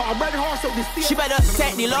 Look at our red horse of the stage. She better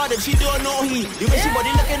set the Lord and she don't know he. The way she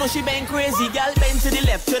body looking, know she been crazy. Girl bend to the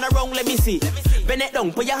left. left, turn around, let me see. Bend it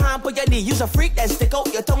down, put your hand, put your knee. Use a freak, then stick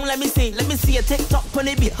out your tongue, let me see. Let me see a TikTok on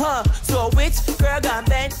the beat, huh? So which girl gon'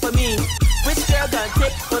 bend for me? Which girl gon'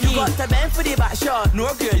 tick for me? You got to bend for the back shot.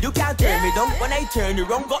 No girl, you can't turn me down. When I turn you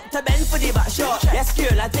wrong, got to bend for the back shot. Yes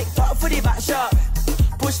girl, I TikTok for the back shot.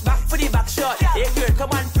 Push back for the back shot. Hey girl,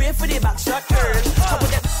 come on, pray for the back shot, girl. Come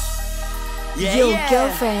with that. Yeah, Your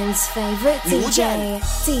girlfriend's favorite DJ,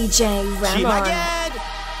 DJ Ramon.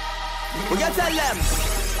 We gotta tell them.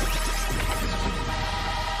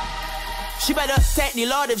 She better take the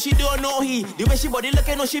Lord if she don't know he. The way she body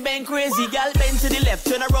looking, know she been crazy. Girl, bend to the left,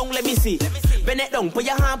 turn around, let me see. Bend it down, put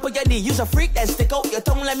your hand, put your knee. Use a freak, then stick out your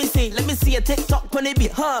tongue, let me see. Let me see a TikTok on the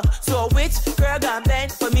beat, huh? So which girl gon'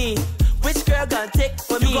 bend for me? Which girl gon' tick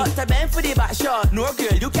for me? You got to bend for the back shot. No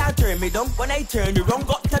girl, you can't turn me down. When I turn you wrong,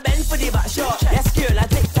 got to bend for the back shot. Yes girl, I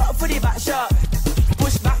TikTok for the back shot.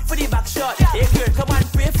 Push back for the back shot. Hey girl, come on,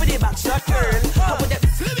 pray for the back shot, girl. Come with that.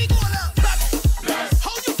 Let me go now. Bless.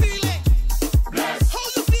 How you feeling? Bless. How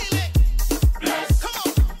you feeling? Bless. Come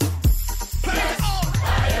on. Play it all.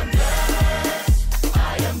 I am blessed.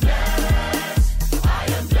 I am blessed. I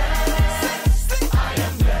am blessed. I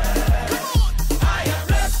am blessed. Come on. I am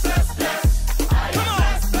blessed, blessed, blessed. I am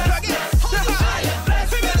blessed, blessed, blessed. I am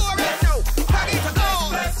blessed. Let me go right now. Plug it all.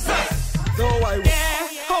 Blessed, blessed. No, I will.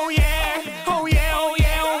 Oh yeah, oh yeah, oh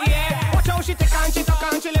yeah, oh yeah. Watch how she take and she tuck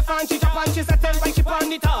and she left and she jump and she settle by she on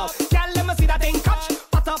the top. Girl, let me see that thing catch.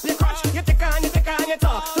 Pat up your crotch. You take and you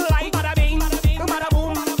talk. Like bada bing, bada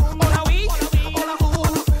boom. All a we, all a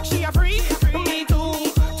who. She a free, me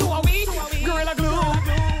too. To a we, gorilla glue.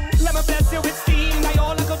 Let me bless you with steam. Now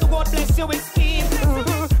all I go to God bless you with steam.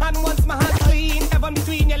 And once my hands clean, heaven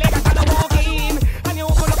between your legs I gotta walk in. And you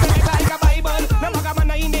open up your leg like a Bible. Now I got my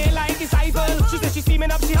nine there like disciple. She said she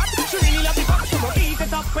steaming up, she hot. She really love the pop. She will eat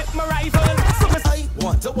it up with my rifle. So I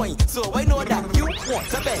want to wine, so I know that you want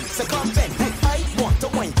to bend. So come bend. I want to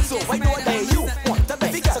wine, so I know that you want to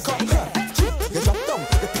bend. So come you drop down,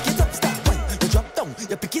 you pick it up, stop wine. You drop down,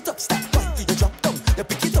 you pick it up, stop wine. You drop down, you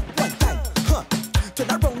pick it up one time. Huh? Turn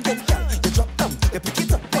around, get down. You drop down, you pick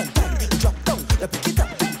it up one time. You drop down, you pick it up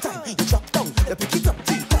two times. You drop down, you pick it up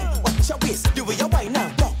three times. Watch your waist, the way you wine now,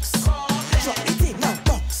 box. Drop the thing now,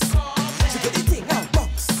 box. Jiggle the thing now,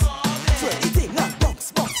 box. Twirl the thing now,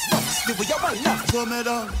 box, box, box. The way you wine now. Slow me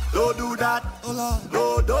down, don't do that.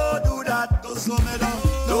 No, don't do that. Don't slow me down,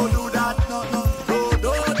 don't do that. No, no, don't do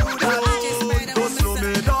that. Don't slow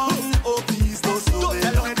me down, oh please, don't slow me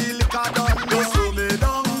down. Tell me the liquor done. Don't slow me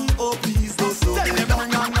down, oh please, don't slow me down.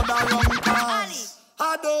 Another rum cause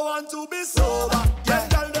I don't want to be sober. Yeah,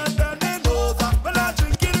 tell them bending over. When I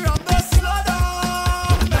drinking rum, don't slow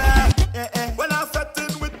down. When I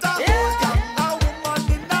fetting with a whole gang, a woman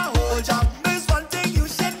in a whole jam. There's one thing you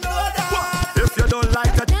should know that. If you don't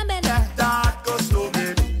like it, that goes slow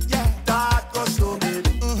me. Yeah, that goes slow me.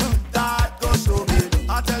 That goes slow me.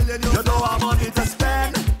 I tell you, you don't have money to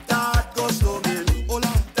spend. That goes slow me.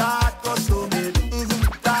 That goes slow me.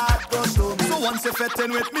 That goes slow me. So once you're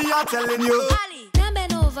fitting with me, I'm telling you. Now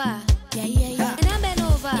bend over. Yeah, yeah, yeah. And I'm bend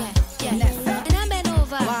over. Yeah, yeah. And I'm bend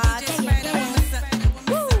over.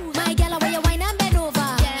 Woo! My gal, where you wine and bend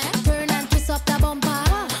over. Turn and twist up the bumper.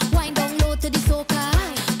 Wind down low to the soca.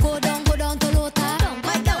 Go down to lota.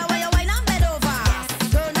 My gal, where you wine and bend over.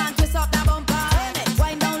 Turn and twist up the bumper.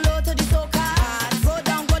 Wind down low to the soca. Go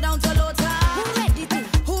down to lota.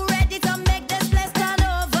 Who ready to make this place turn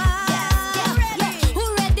over? Yeah. Who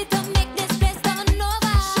ready to make this place turn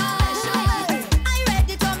over?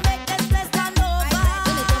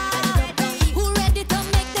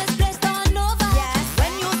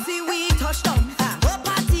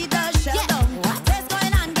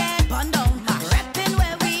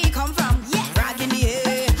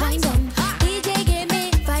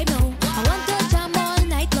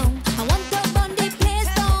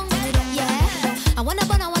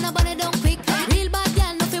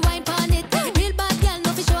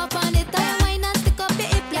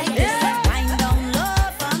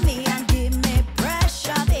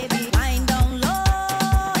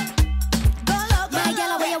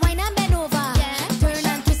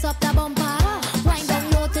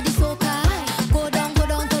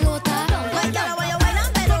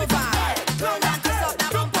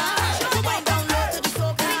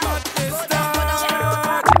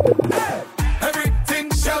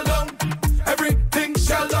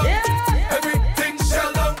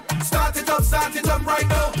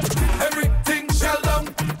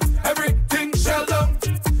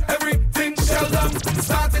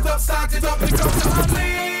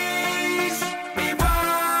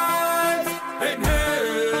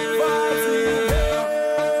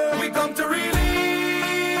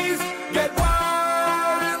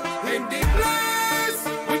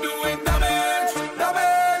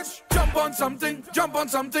 jump on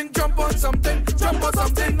something, jump on something, jump on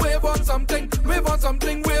something, wave on something, wave on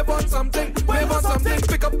something, wave on something, wave on something,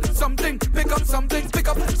 pick up something, pick up something, pick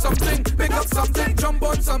up something, pick up something, jump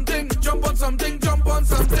on something, jump on something, jump on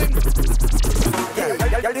something.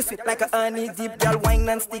 Girl, you sweet like a honey dip, girl, wine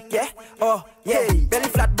and stick, yeah. Oh, yeah. Belly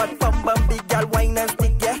flat but bum bum big, girl, wine and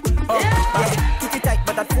stick, yeah. Oh, yeah. Keep it tight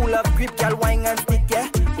but that full of grip, girl, wine and stick, yeah.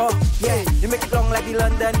 Oh, yeah. You make it long like the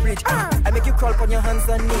London Bridge. I make you crawl on your hands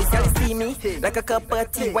and knees. Girl, you see me like a cup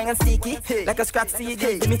of tea, wine and sticky, like a scratch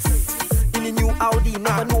CD. Give me in the new Audi,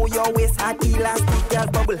 never know your waist hard elastic, girl,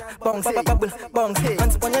 bubble, bounce, bubble, bounce.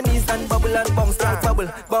 Hands on your knees and bubble and bounce, girl, bubble,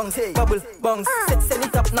 bounce, bubble, bounce. Set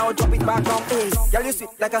it up now, drop it back down, hey. Girl, you sweet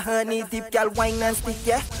like a honey dip, girl, wine and stick,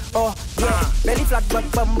 yeah. Oh, yeah. Belly flat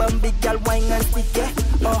but bum bum big, girl, wine and stick, yeah.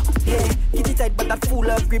 Oh, yeah. Keep it tight but that full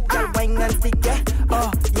of grip, girl, wine and stick, yeah.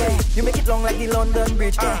 Oh, yeah. You make it long like the London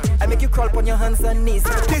Bridge, yeah. I make you crawl on your hands and knees.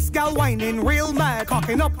 This girl whining real mad,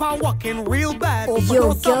 cocking up and walking real bad.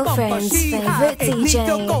 Your girlfriend's favorite DJ,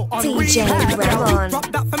 DJ Ramon. Drop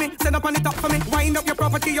that for me, send up on it up for me. Wind up your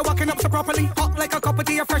property, you're walking up so properly. Hot like a cup of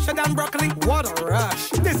tea, you're fresher than broccoli. What a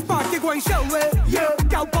rush. This party going show it, yeah.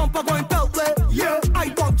 Girl bumper going belt it, yeah.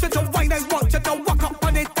 I want you to wine, I want you to walk up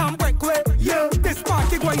on it and break it, yeah. This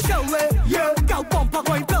party going show it, yeah. Girl bumper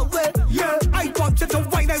going belt it, yeah. I want you to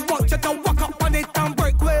wine, I want you to walk up on it and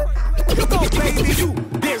break it. Go baby, you.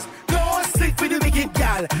 There's no sleep for the wicked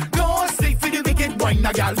gal, no sleep for the wicked wine,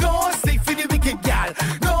 gal, no sleep for the wicked gal,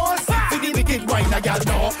 no sleep for the wicked wine, gal,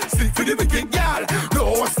 no sleep for the wicked gal,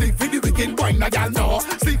 no sleep for the wicked wine, gal, no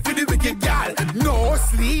sleep for the wicked gal, no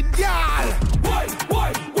sleep gal.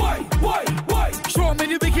 Why? Show me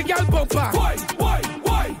the wicked gal bumper. Why?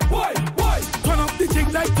 Turn up the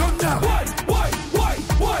thing like thunder. Why?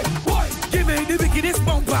 Give me the wickedest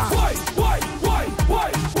bumper. Why?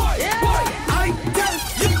 I tell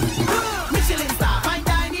you, Michelin star, fine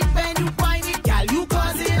dine it when you find it, girl, you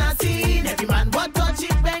causing a scene. Every man want touch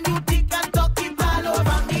it when you tick and talk it all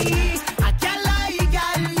over me. I can't lie,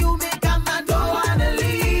 girl, you make a man don't wanna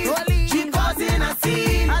leave. She causing a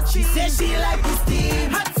scene. She says she like this steam.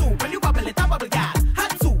 Hot soup when you bubble it up, bubble gal.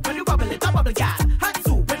 Hot soup when you bubble it up, bubble gal. Hot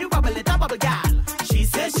soup when you bubble it up, bubble gal. She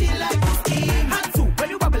says she like this steam. Hot soup when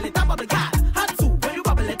you bubble it up, bubble gal. Hot soup when you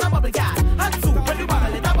bubble it up, bubble gal. Hot soup when you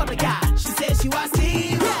bubble it up, bubble gal. She says she was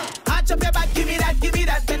steam. Hot up your back, give me that.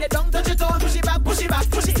 Bend it down, touch it on, push it back, push it.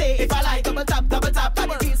 Say if I like double tap, body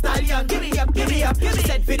feel stallion. Give me up. She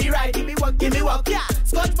said for the ride, give me walk. Yeah,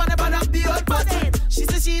 Scotch man up the old button. She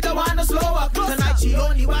said she don't want no slow walk. Tonight she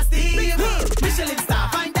only was steam. Michelin star,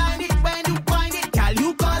 fine dine it when you find it, girl,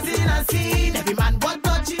 you causing a scene. Every man want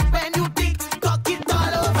touch it when you tick, cock it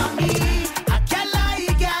all over me. I can't lie,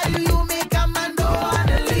 girl, you make a man don't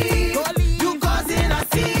wanna leave. You causing a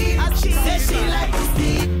scene. She said she like to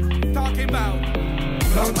steam. Talking about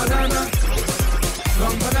long banana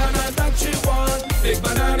that she want. Big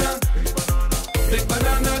banana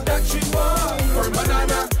that she want. Firm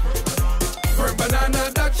banana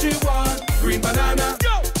that she want. Green banana.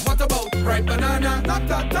 What about ripe banana?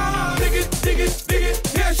 Ta. Dig it.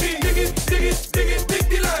 Here she dig it. Dig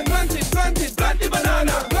the line. Plant it, plant the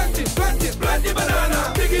banana. Plant the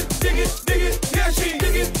banana. Dig it. Here she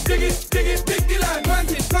dig it. Dig the line.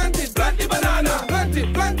 Plant it, plant the banana. Plant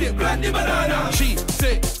the banana. She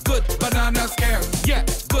say good banana scarce. Yeah,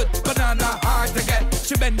 good banana hard to get.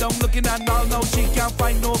 She bend down looking and all now she can't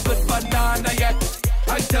find no good banana yet.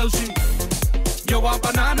 I tell she, you want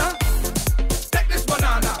banana? Take this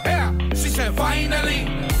banana. Here, she said finally.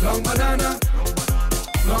 Long banana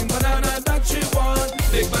that she want.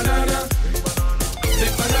 Big banana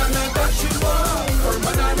that she want.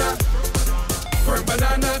 Firm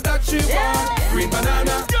banana that she want. Green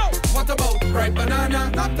banana. What about ripe banana?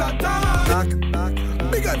 Back.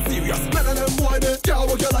 Big and serious. None of them boy they can't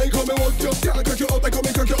walk you like how me walk you. Can't crack you up like how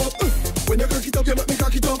me crack you up. When you crack it up, you make me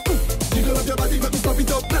crack it up. Jiggle up your body, make me stop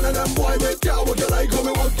it up. None of them boy they can't walk you like how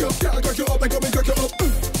me walk you. Can't crack you up like how me crack you up.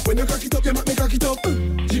 When you crack it up, you make me crack it up.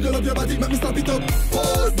 Jiggle up your body, make me stop it up.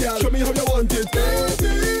 Pause, girl. Show me how you want it,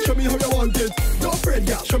 baby. Show me how you want it. Don't fret,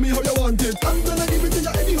 girl. Show me how you want it. I'm gonna give it to you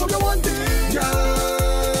anyhow you want it,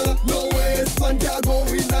 girl. No waste, man can't go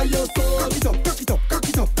in your soul. Cock it up. Back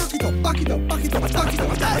it up.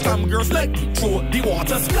 Some girls like to throw the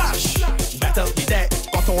water splash. Better be that,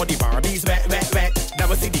 got all the Barbies wet.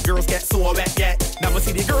 Never see the girls get so wet yet.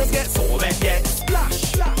 Splash.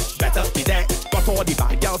 Better be that, got all the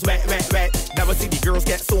bad girls wet. Never see the girls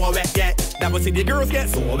get so wet yet.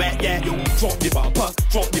 You drop the bumper.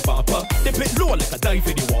 Dip it low like a dive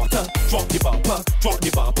in the water. Drop the bumper.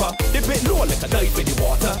 Dip it low like a dive in the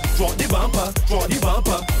water. Drop the bumper.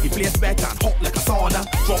 The place wet and hot like a sauna.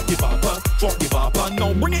 Drop the bumper.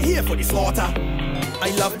 here for the slaughter. I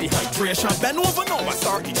love the hydration. Bend over now, I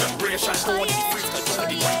start the generation. Oh, yeah. Oh,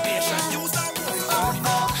 yeah. Use that.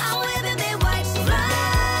 How will they white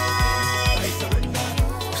right?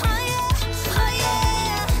 Oh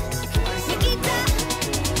yeah. Nikita,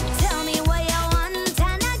 tell me what you want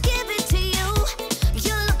and I'll give it to you.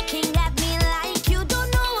 You're looking at me like you don't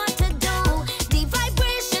know what to do. The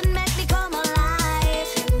vibration make me come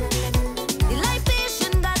alive. The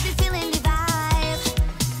libation got me feeling the vibe.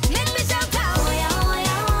 Make me shout out, oh yeah, oh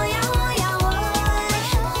yeah, oh yeah, oh yeah, oh.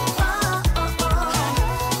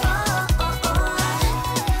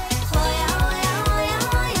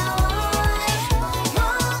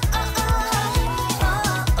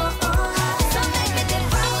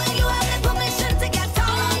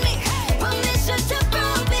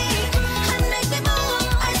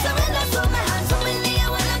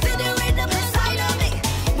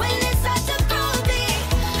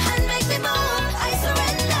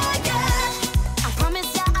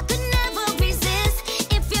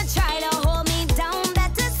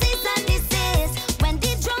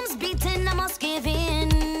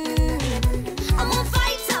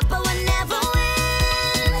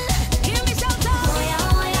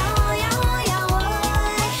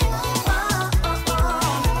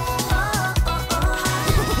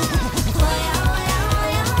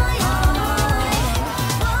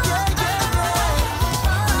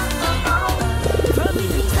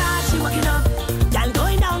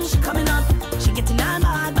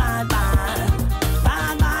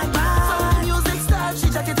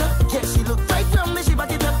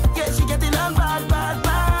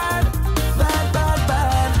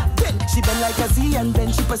 And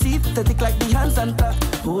then she proceeds to take like the hands and tuck.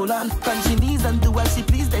 Hold on, from she knees and do as she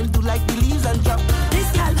please, then do like the leaves and drop.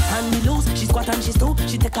 This girl, hand me loose, she squat and she stoop.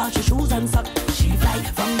 She take off her shoes and suck. She fly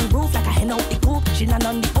from the roof like a hen out the coop. She land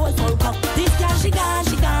on the old full cup. This girl, she gone,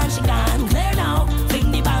 she gone, she gone. Clear now,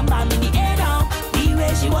 fling the bam bam in the air now. The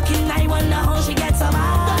way she walking, I wonder how she gets so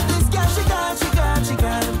mad. This girl, she gone, she gone, she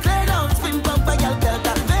gone. Clear now, spin pump a girl, tell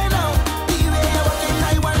that clear now. The way you walking,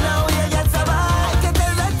 I wonder how you get so mad. I can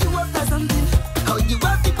tell that you up to something. How you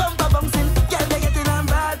walk the bumper bouncing. Girl, they getting on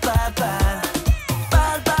bad, bad, bad.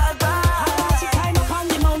 Bad, bad, bad. She climb up on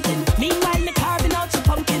the mountain. Meanwhile, me carving out your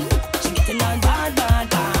pumpkin. She getting on bad, bad,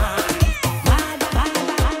 bad. Bad, bad,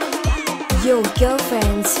 bad. Your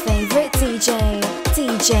girlfriend's favorite DJ,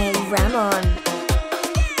 DJ Ramon.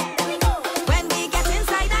 When we get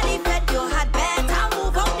inside of the bed, you had better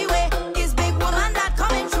move out the way. This big woman that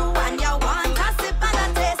coming through, and you want a sip and a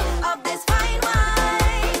taste of this fine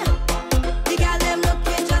wine. The girl them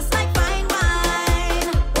looking just like fine wine.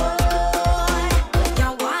 Boy, you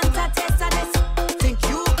want a taste of this? Think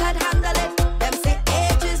you could handle it? Them say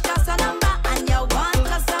age is just a number, and you want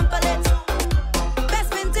to sample it. Best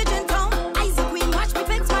vintage in town. I's a queen, watch me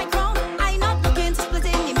fix my crown. I not looking to split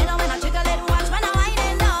in the middle when I jiggle it. Watch when I wind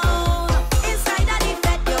it down. Inside of the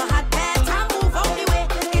bed, you had better move out the way.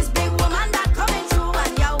 This big woman that coming through,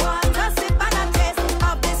 and you want a sip and a taste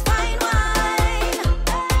of this fine wine.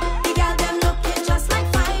 The girl them looking just like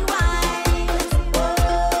fine wine.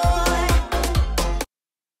 Boy,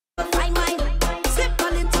 fine wine. Sip a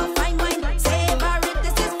little fine wine. Savor it,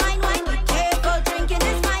 this is fine wine. Be careful drinking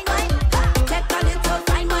this fine wine. Take a little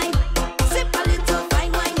fine wine. Sip a little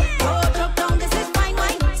fine wine. Go drop down, this is fine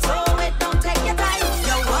wine. So it don't take your time.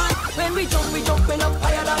 You want When we jumping up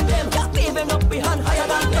higher than them. Waving up behind higher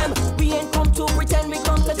than them. We ain't come to pretend, we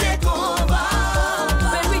come to take over.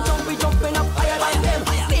 When we jumping up higher than them.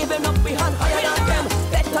 Waving up behind higher than them.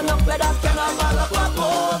 Better not let us get our ball up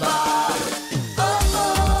over.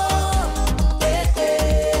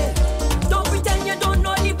 Don't pretend you don't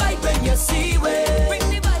know the vibe when you see it. Bring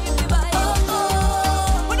the vibe,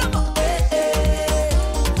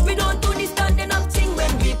 we don't do the standing up thing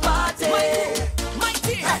when we party.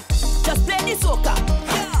 Just play the soca.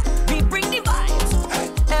 We bring the vibes.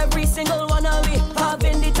 Every single one of we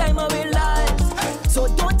having the time of our lives. So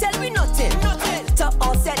don't tell me nothing to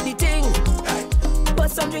offset the thing.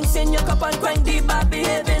 Put some drinks in your cup and grind the bar,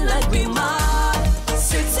 behaving like we mad.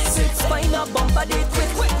 Sit, find a bumper date quick.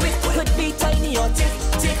 Could be tiny or tick.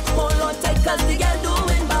 Hold on tight cause the girl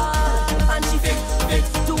doing bad. And she fit,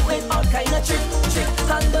 doing all kind of trick.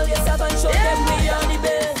 Handle yourself and show them we are the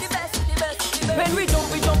best. When we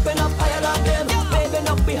jumping up higher than them. Waving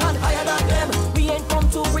up behind higher than them. We ain't come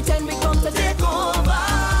to pretend, we come to take over.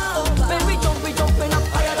 When we jumping up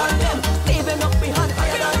higher than them. Waving up behind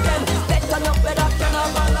higher than them. Better not let that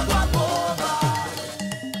carnival over.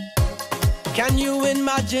 Can you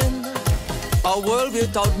imagine a world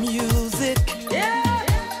without music? Yeah.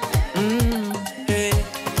 Hey.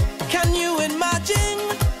 Can you imagine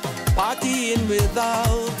partying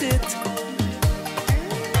without it?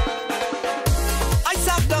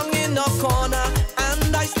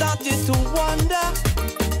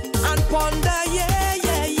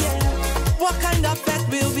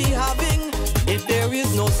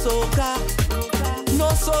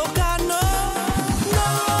 SOCA, no,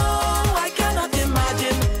 I cannot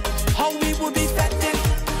imagine how we would be fetting,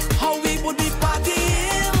 how we would be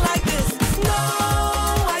partying like this. No,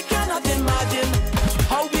 I cannot imagine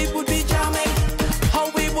how we would be jamming, how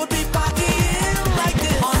we would be partying like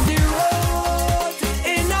this. On the road,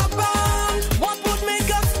 in a band, what would make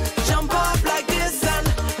us jump up like this and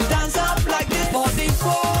dance up like this? For the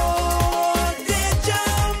 4-day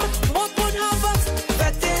jam, what would have us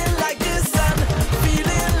fetting like this and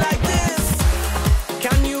feeling like this?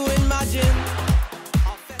 Can you imagine?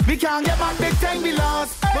 We can't get back big time we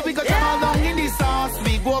lost, but we got jam along in the sauce.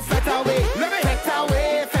 We go fet away, fet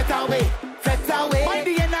away, fet away, fet away. By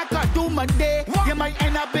the end I got do Monday, you might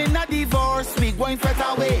end up in a divorce. We going fet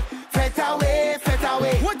away, fet away, fet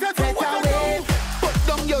away, fet away. Put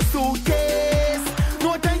down your suitcase,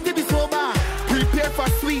 no time to be sober. Prepare for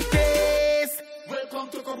sweet days. Welcome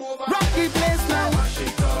to come over. Rock the place now,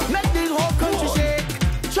 let the whole country shake.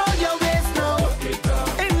 Show your waist now.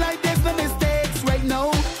 In like there's no mistakes right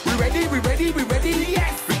now. We ready, we ready, we ready.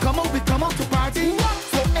 Yes, we come out to party.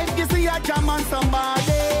 So if you see a jam on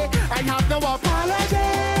somebody, I have no apology.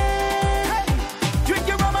 Hey, drink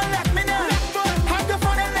your rum and let me know. Have your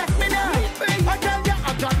fun and let me know. I tell ya,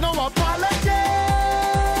 I got no apology.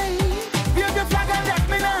 Wave your flag and let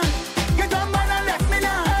me know. Get on man and let me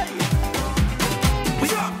know.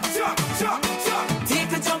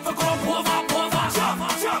 Take a jump for crop over.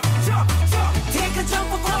 Take a jump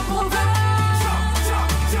for crop over.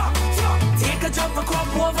 Take a jump for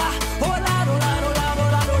crop over. Oh la, yo.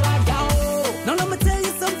 Now let me tell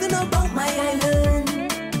you something about my island.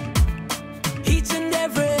 Each and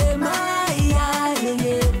every my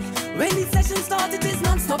island. When the session starts, it is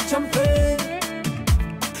non-stop jumping.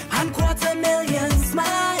 And 250,000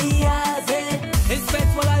 smiles. It's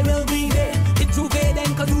faithful, I will be there. It's true,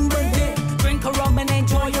 then cause you were there. Drink a rum and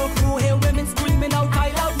enjoy your crew. Hear women screaming out,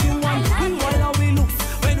 I love you. And meanwhile, how we loose.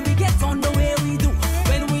 When we get on the way we do.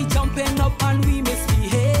 When we jumping up and we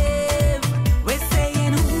misbehave. We're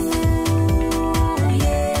saying, ooh,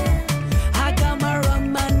 yeah. I got my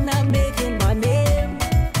rum and I'm making my name.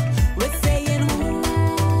 We're saying, ooh,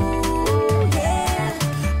 yeah.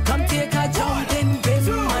 Come take a jump in this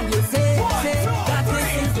and you say that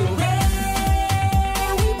this is the way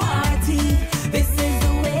we party. This is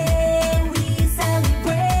the way we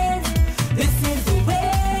celebrate. This is the way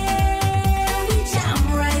we jam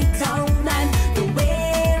right down and the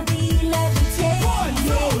way we levitate.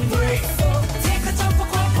 So take a jump for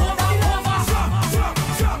crop over.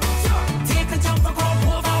 Take a jump for crop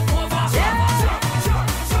over.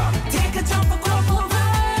 Take a jump for crop over.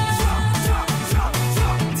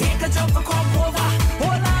 Take a jump for crop over.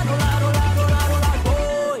 Oh la,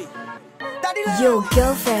 boy. Your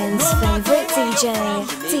girlfriend's favorite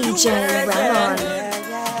DJ Ramon.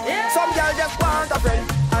 Some girl just want a friend,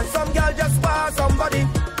 and some girl just want somebody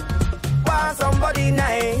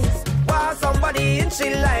nice, want somebody in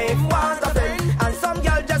she life, want a friend, and some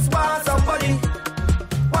girl just want somebody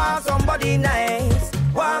nice,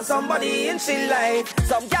 want somebody in she life.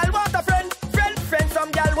 Some girl want a friend.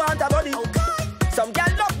 Some girl want a body. Some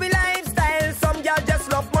girl love me lifestyle, some girl just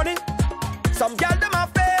love money. Some girl them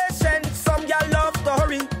have patience, some girl love to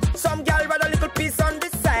hurry. Some girl rather little piece on the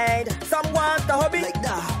side, some want a hobby.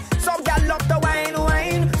 Some girl love to wine.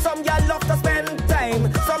 Some girl love to spend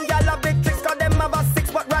time. Some girl love big tricks cause them have a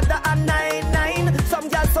 6 but rather a 9. Some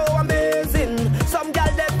girl so amazing. Some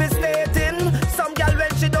girl devastating. Some girl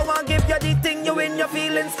when she don't want give you the thing you in your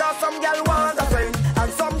feelings. Cause some girl want a friend,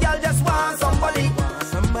 and some girl just want somebody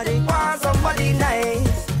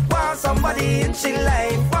nice, want somebody in she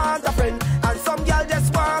life, want a friend, and some girl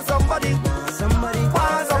just want somebody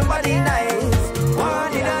nice,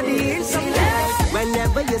 want in she life.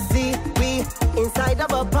 Whenever you see we inside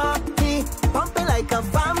of a party, pumping like a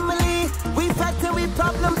family, we fighting with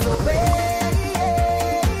problems away.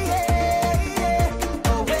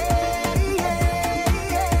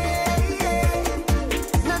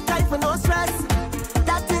 No time for no stress,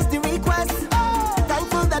 that is the request.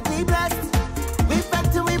 Thankful that we blessed, we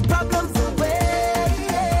fighting with problems away.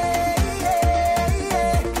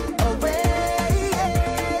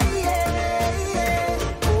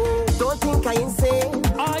 Don't think I insane,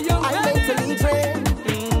 I mentally drained.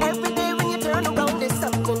 Every day when you turn around, there's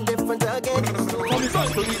something different again. From the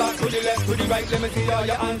front to the back, to the left, to the right, let me see all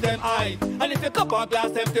your hands them high. And if you cup or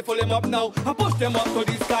glass empty, full them up now and push them up to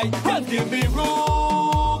the sky. Just give me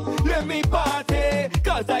room, let me party,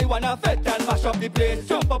 cause I wanna fet and mash up the place.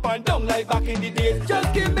 Jump up and down like back in the days.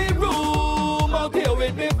 Just give me room out here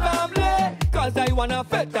with me family, Cause I wanna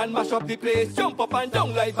fet and mash up the place. Jump up and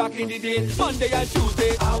down like back in the day. Monday and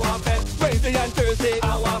Tuesday, I want fet. Wednesday and Thursday,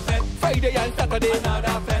 I want fet. Friday and Saturday,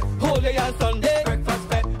 another fet. Holy and Sunday, breakfast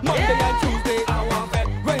fet. Monday and Tuesday, I want fet.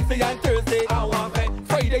 Wednesday and Thursday, I want fet.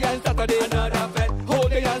 Friday and Saturday, another fet.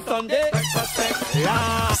 Holy and Sunday, breakfast fet.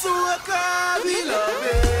 Yeah. SOCA, we love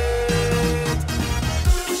it.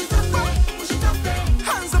 Push it up, push it up.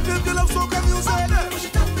 Hands up if you love SOCA music. Push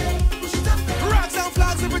it up, rocks and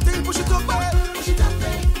flags, everything. Push it up, push it up,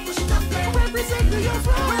 push it up. Represent where you're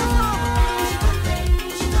from.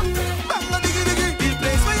 Bang the diggy diggy. The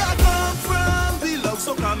place where you come from, we love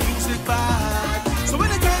SOCA music back. So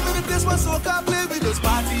anytime in the place where SOCA play, we just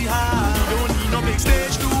party hard. Don't need no big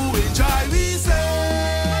stage to enjoy. We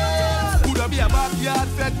say, coulda be a backyard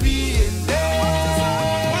fed being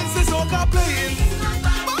there. Once the SOCA playing,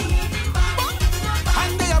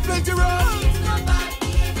 and they are plenty round.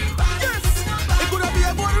 Yes, it coulda be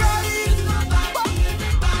a boat ride,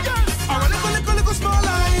 or a little small line.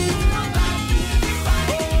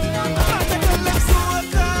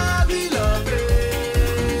 SOCA, we love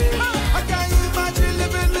it. I can't imagine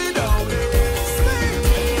living without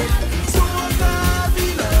it. SOCA, we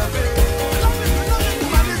love it.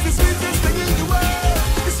 Man, it's the sweetest thing in the world.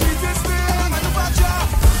 The sweetest thing manufactured.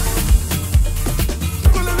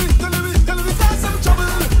 Tell me, start some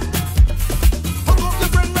trouble. Hook up your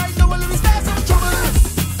friend right now, let me start some trouble.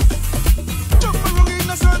 Jump around in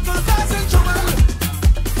a circle, causing trouble.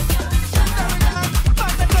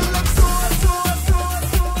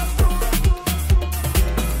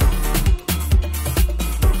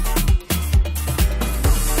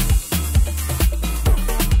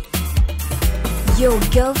 Your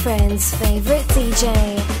girlfriend's favorite DJ,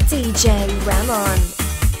 DJ Ramon.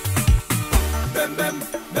 Bem bem,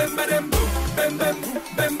 bem bem, bem bem,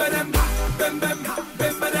 bem bem, bem bem, bem bem,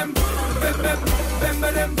 bem bem, bem bem, bem bem, bem bem, bem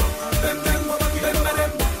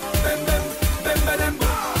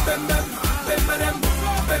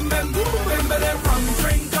bem, bem bem. Rum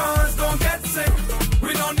drinkers don't get sick.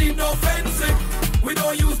 We don't need no fencing. We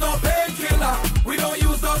don't use no painkiller. We don't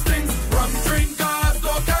use those things. Rum drinkers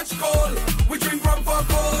don't catch cold. We drink rum for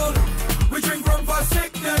cold. We drink rum for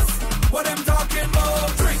sickness. What I'm talking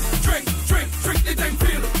about? Drink, drink, drink, drink the thing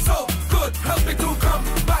feel so good. Help me to come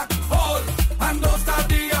back whole and don't start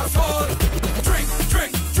the asshole. Drink,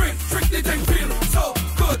 drink, drink, drink the thing feel so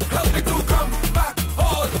good. Help me to come back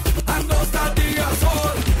whole and don't start the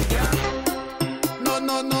asshole. No,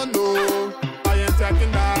 no, no, no, I ain't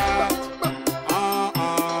taking that.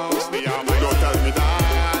 Don't tell me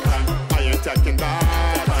that. I ain't taking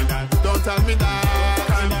that. Don't tell me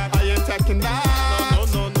that. I ain't taking that. Don't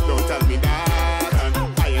tell me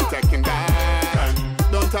that. I ain't taking that.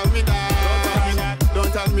 Don't tell me that.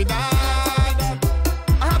 Don't tell me that.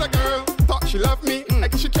 I had a girl, thought she loved me. I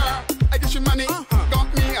guess she care, I guess she money.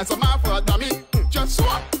 Got me as a man for a dummy. Just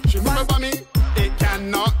swap, she remember me. It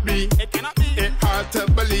cannot be. It hard to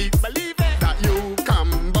believe that you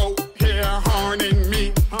come out here horning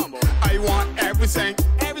me. I want everything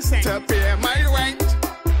to pay my rent.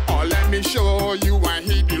 Or let me show you why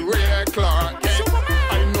he be real Clark.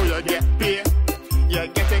 I know you get paid. You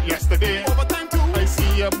get it yesterday. I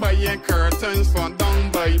see you buying curtains for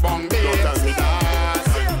down by Bombay. Don't tell me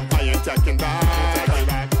that. I ain't taking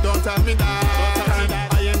that. Don't tell me that.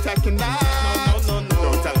 I ain't taking that.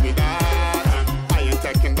 Don't tell me that. I ain't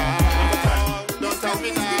taking that. Don't tell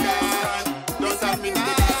me that. Don't tell me that.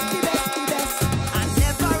 I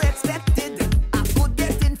never expected I could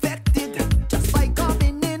get infected just by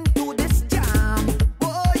coming into this jam.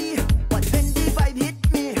 Boy, but when the vibe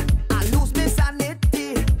hit me, I lose my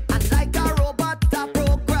sanity. And like a robot, a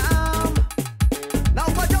program. Now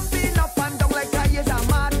I'm jumping up and down like I is a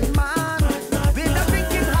madman. With a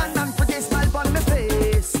drink in hand and pretty smile on my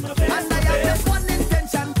face. And I have just one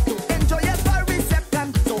intention, to enjoy every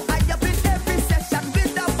second. So I have in every session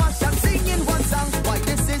with a passion, singing one song. Why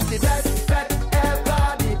this is the best bet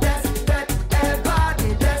ever, the best bet ever,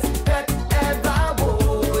 the best bet ever,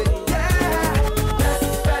 boy. Yeah,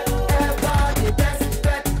 best bet ever, the best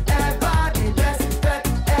bet ever, the best bet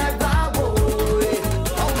ever, boy.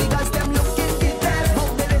 How the guys them looking the best, how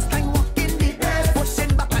the waistline walking the best,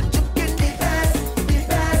 pushing back and juking the best, the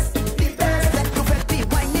best, the best. Let you feel the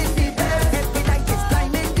whining the best, every night is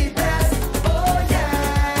climbing the best. Oh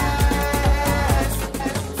yes.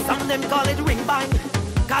 Some them call it ring bang,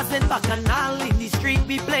 cause in Bacchanal in the street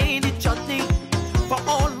we play the chutney. For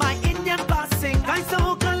all my Indian passing, guys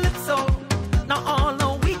so calypso. Now all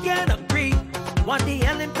know we can agree. What the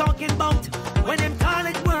hell I'm talking about when them call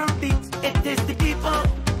it world beats? It is the people,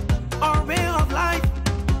 our way of life.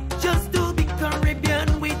 Just to be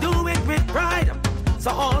Caribbean, we do it with pride.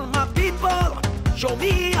 So all my people, Show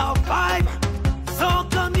me a vibe.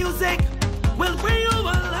 Soca music will bring you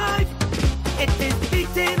alive. It is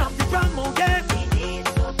beating up the drum, okay?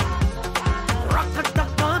 Rock a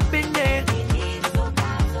duck up in there.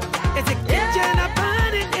 It's a kitchen up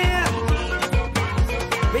on in here.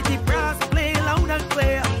 With the brass play loud and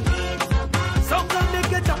clear. Soca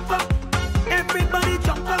make you jump up. Everybody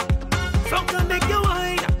jump up. Soca make you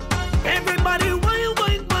whine. Everybody whine,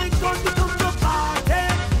 whine, whine. Cause we come to party.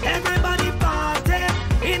 Everybody party.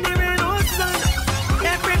 In the rain or sun.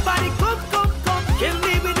 Everybody come, come, come. Kill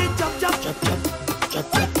me with it. Jump, jump, jump, jump,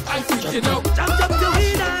 jump, jump. I freaking out. Jump, jump till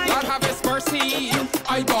we die. God have his mercy.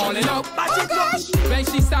 I balling out. Magic rush. When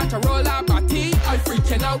she start to roll her body, I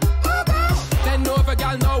freaking out. Then over,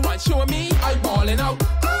 girl, no one show me. I balling out.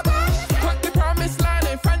 Put the promised line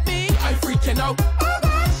in front me. I freaking out.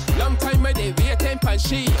 Long time I dey waiting for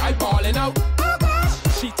she. I balling out.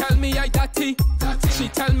 She tell me I dirty. She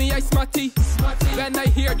tell me I smutty. When I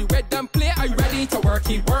hear the rhythm play, I ready to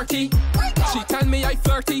worky, worky. She tell me I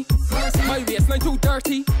flirty. My waistline too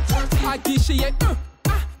dirty. I give she a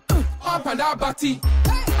up on her body.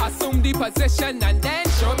 Assume the position and then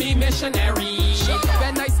show me missionary.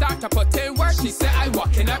 When I start to put in work, she say I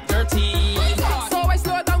walking up dirty. So I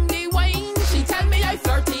slow down the wine. She tell me I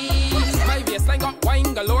flirty. My waistline got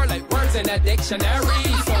wine galore like words in a dictionary.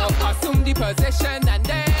 So assume the position and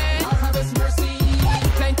then Lord have his mercy.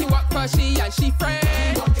 Plenty work for she and she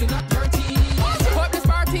friend. Walking up dirty. Hope this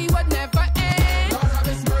party would never end. Lord have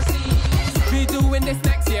his mercy. Be doing this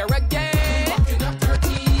next year again. Walking up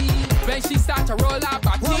dirty. When she start to roll her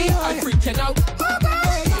body, I freaking out.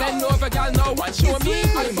 Then over, girl, no one show me.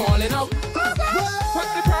 I'm falling out. Put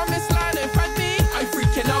the promised line in front me. I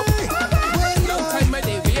freaking out. Long time I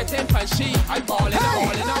dey waiting for she. I'm falling out,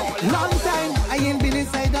 falling out. Long time I ain't been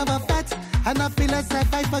inside of a fete, and I feel as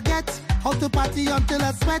if I forget how to party until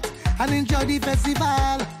I sweat and enjoy the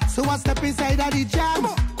festival. So I step inside of the jam.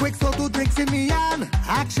 Quick so 2 drinks in me hand.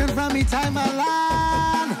 Action from me time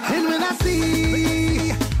alarm. And when I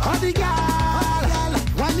see all the girl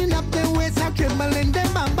winding up their waist and trembling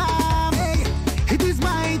them bam bam. Hey, it is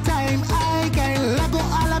my time. I can let go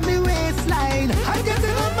all of me waistline. I get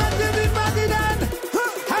it up until the party done.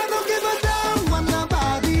 I don't give a damn what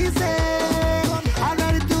nobody say. I'm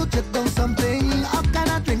ready to check on something. All kind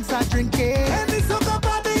of drinks I drink it. And it's soca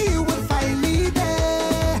party, you will find me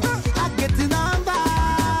there. I get it on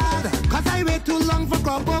bad. Cause I wait too long for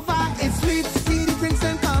crop over. It's sweet, see the drinks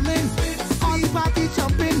and coming. All the party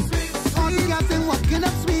jumping. All the girls and walking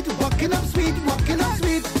up sweet, walking up sweet, walking up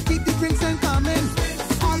sweet. Keep the drinks and coming.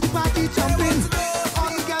 All the party jumping. All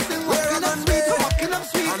the girls and walking up sweet, walking up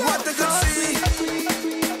sweet. And what they could see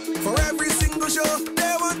for every single show,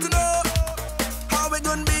 they want to know how it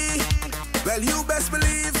gonna be. Well, you best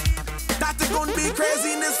believe that it's gonna be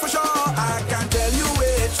craziness for sure. I can't tell you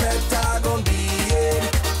which fete I gonna be in.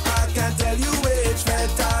 I can't tell you which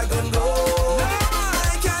fete I gonna go.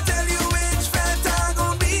 I can't tell you which fete I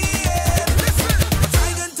gonna be in. But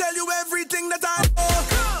I can tell you everything that I know.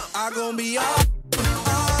 I gonna be all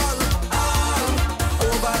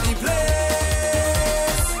over the place.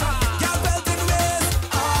 Y'all belting waist,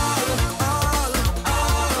 all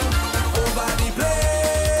over the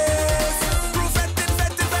place. Crew fetting,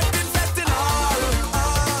 all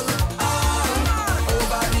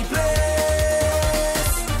over the place.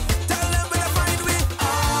 Tell them where to find me,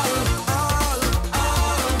 all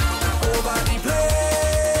over the place.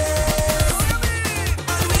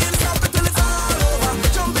 And we ain't stopping till it's all over.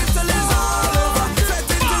 Jumping till it's all over.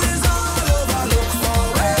 Fetting till it's all over. Look for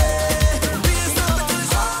it. We ain't stopping till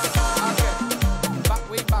it's all over. Back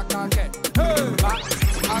way back again. Back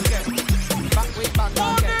again. Back way back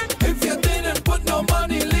again. If you didn't put no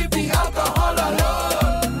money, leave the alcohol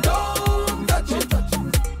alone. Don't touch it.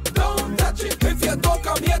 Don't touch it. If you don't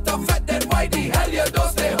come here to vet, then why the hell you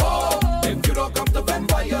don't stay home? If you don't come to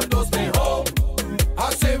vet, why you don't stay home?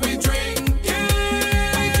 I say we drinking.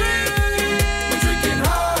 We drinking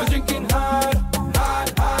hard. We drinking hard.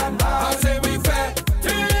 Hard. I say we fetting.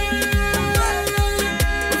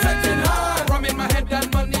 We fetting hard. Rum in my head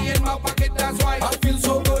and money in my pocket. That's why I feel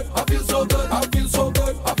so good. I feel so good. I feel so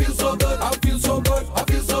good. I feel so good. I feel so good. I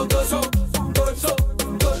feel so good. So good. So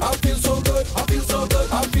good. I feel so good. I feel so good.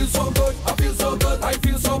 I feel so good. I feel so good. I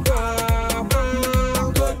feel so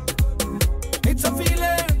good. It's a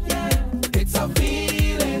feeling. It's a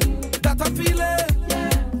feeling that I'm feeling.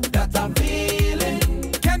 That I'm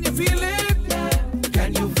feeling. Can you feel it?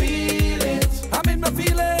 Can you feel it? I'm in my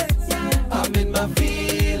feelings. I'm in my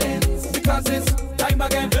feelings. Because it's time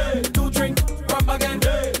again to drink rum again.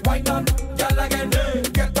 Wine on, girl again.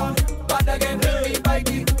 Get on, bad again. Me by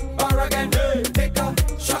the bar again. Take a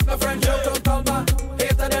shot, my friend. Don't call my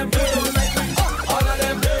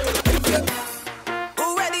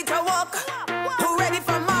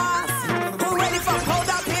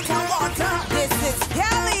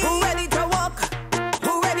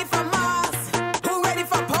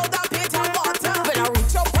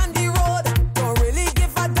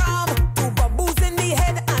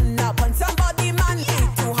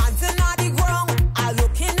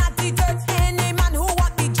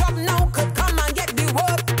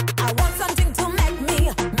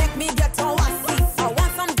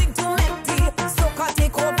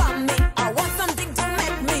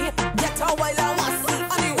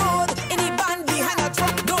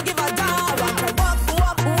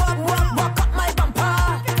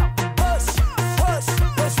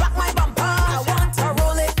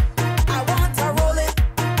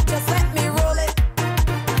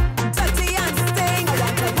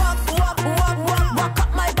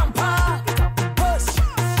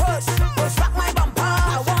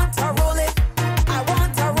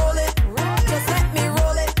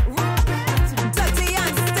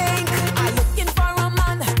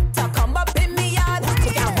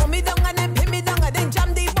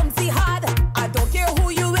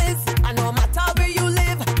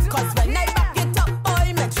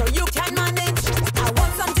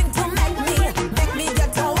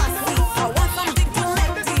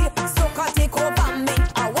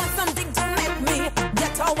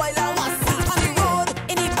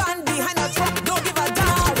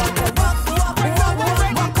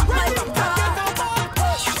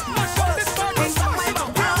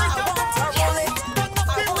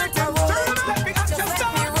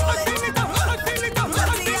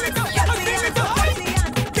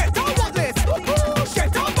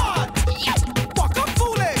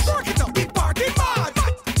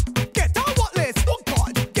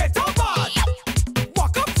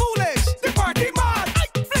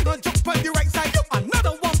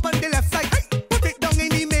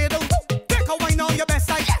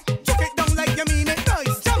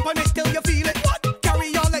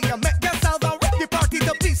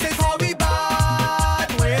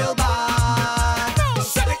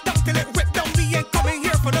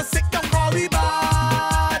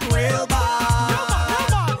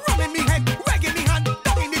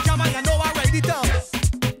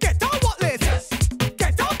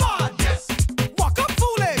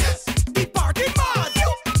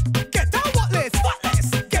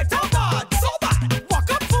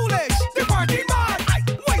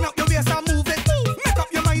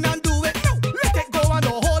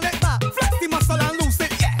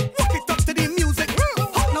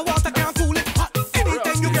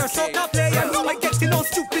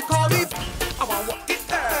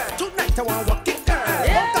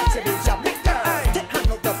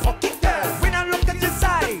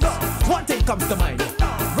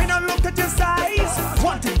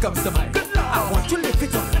I want to lift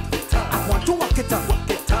it up. I want to walk it up.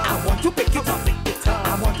 I want to pick it up.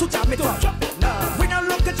 I want to jam it up. We don't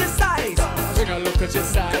look at your size. We don't look at your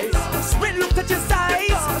size. We look at your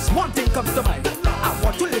size. One thing comes to mind. I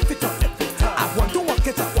want to lift it up. I want to walk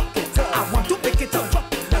it up. I want to pick it up.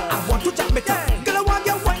 I want to jam it up. Girl, I want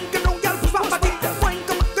your wine. Girl, don't yell, push my body. Wine,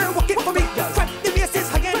 come on, girl, walk it for me. Fret the bass is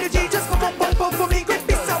high energy. Just go bump, bump, bump for me. Great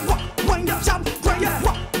piece of walk, wine, jam, grind,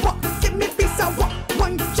 walk, walk. Give me piece of walk,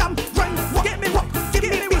 wine, jam, grind, walk. Give me walk, give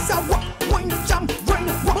me piece of walk, wine, jam, grind,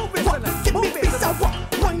 walk, walk. Give me piece of walk,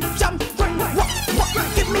 wine, jam, grind, walk,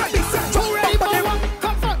 walk. Give me piece of walk.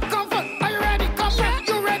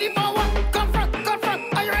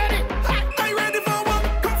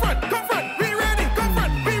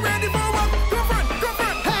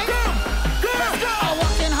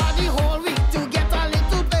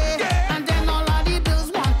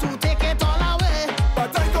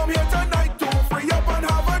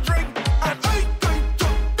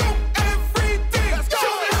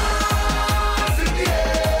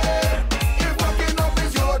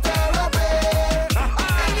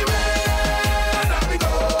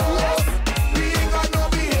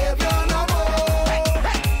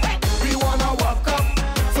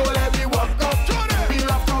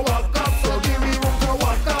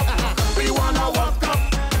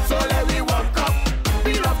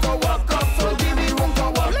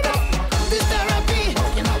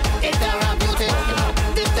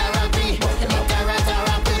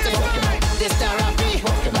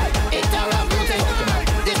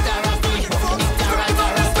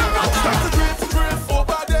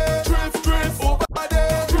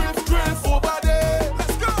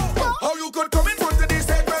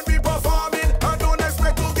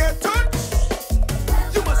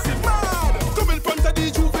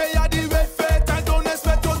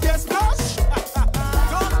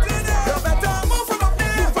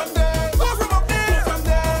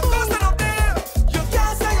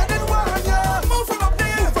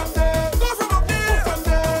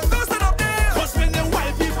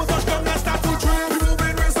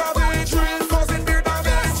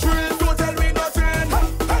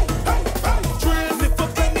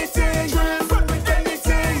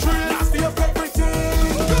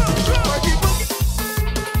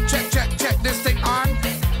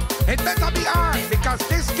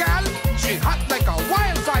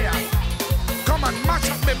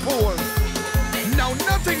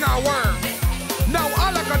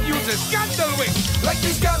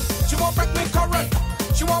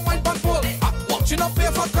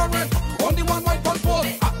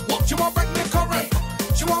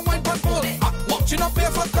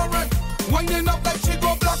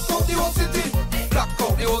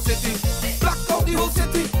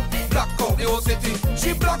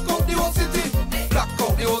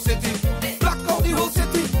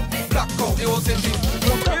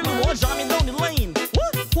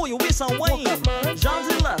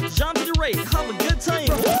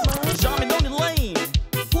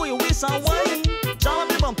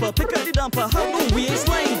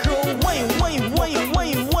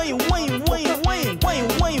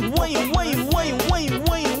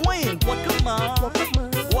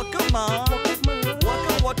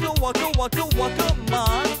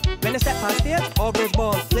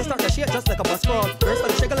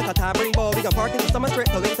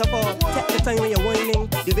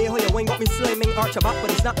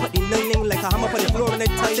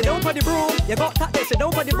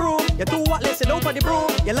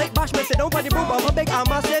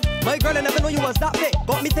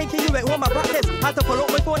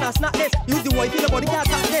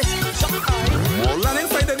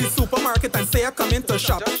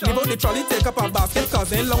 Trolley take up a basket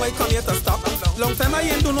cause ain't long I come here to stop. Long time I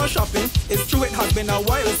ain't do no shopping. It's true it has been a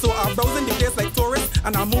while, so I'm browsing the place like tourists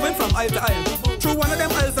and I'm moving from aisle to aisle. Through one of them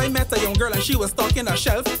aisles I met a young girl and she was stocking a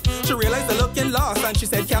shelf. She realized I looking lost and she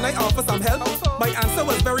said, can I offer some help? My answer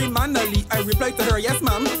was very mannerly. I replied to her, yes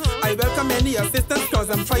ma'am. I welcome any assistance cause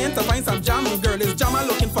I'm trying to find some jam. Girl is jam I'm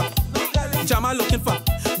looking for. Jam I'm looking for.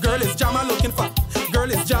 Girl is jam I'm looking for. Girl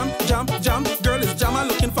is jam, jam, jam. Girl is jam I'm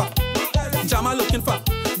looking for. Jam I'm looking for.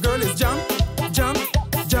 Girl is jam, jam,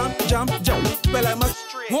 jam, jam, jam. Well, I must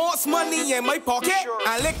want money in my pocket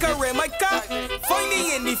and liquor in my cup. Find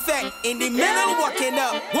me in the fact, in the middle walking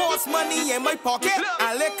up. Want money in my pocket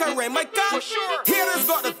and liquor in my cup. Haters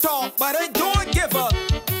got to talk, but I don't give up.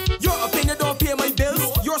 Your opinion don't pay my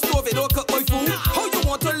bills. Your stove it don't cook my food. How you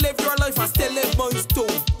want to live your life and still live mine too?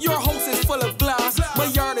 Your house is full of glass, my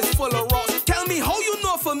yard is full of rocks. Tell me how you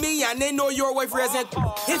know for me and they know your wife resident.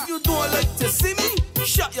 If you don't like to see me,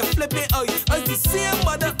 shut your flipping eye. As the same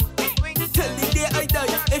mother till the day I die.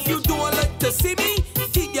 If you don't like to see me,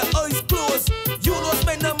 keep your eyes closed.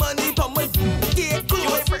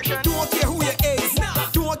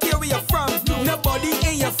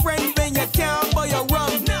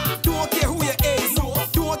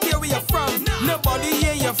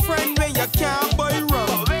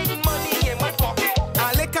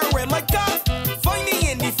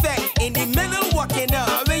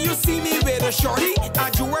 shorty,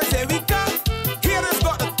 and you were Erica. Haters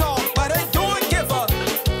got the talk, but I don't give a.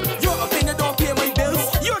 Your opinion don't pay my bills.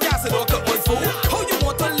 Your gas don't cut my phone. How you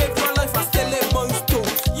want to live your life and still live mine too?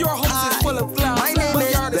 Your house is full of glass. My name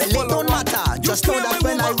is Well, it don't matter. Just know that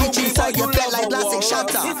when I reach inside, you feel like plastic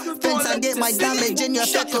shatter. Fence and get my damage in your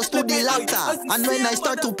set close to the laughter. And when I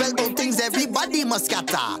start to pelt out things, everybody must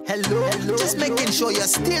scatter. Hello, just making sure you're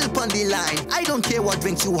still on the line. I don't care what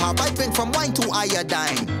drinks you have. I drink from wine to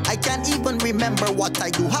iodine. I can't even remember what I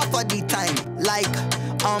do half of the time. Like,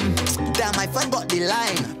 damn, I forgot the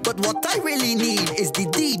line. But what I really need is the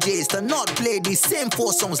DJs to not play the same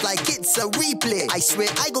 4 songs like it's a replay. I swear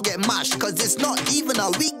I go get mashed, cause it's not even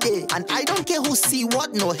a weekday. And I don't care who see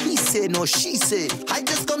what, no he say, no she say. I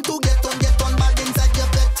just come to get on bad inside your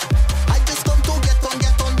bed. I just come to get on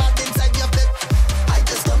bad inside your bed. I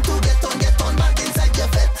just come to get on bad inside your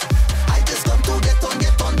bed. I just come to get on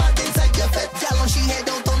bad inside your bed. Girl on she head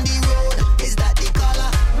out on the road. Is that the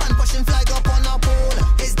color? Man pushing flag up on a pole.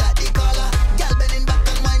 Is that the color? Girl bending back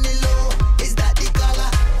and whining low. Is that the color?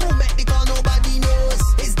 Who make the call? Nobody knows.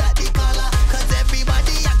 Is that the color? Cause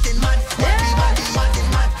everybody acting mad. Everybody acting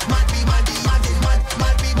mad. Everybody acting mad.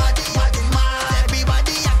 Everybody acting mad.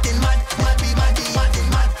 Everybody acting mad. Everybody acting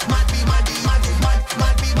mad. Everybody acting mad.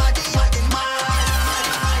 Everybody acting mad.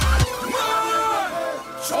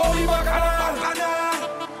 Show me bacana.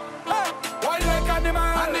 Hey, why like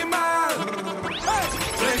animal? Hey,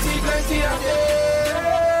 plenty again.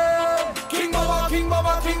 King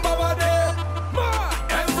Bubba there.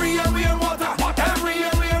 Every year we in water, every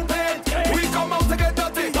year we in pain. We come out to get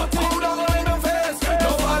dirty, put all in the face.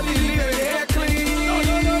 Nobody leave it here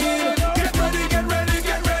clean. Get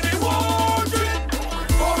ready, whoa, drink.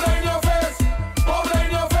 Bubble in your face, bubble in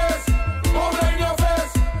your face, bubble in your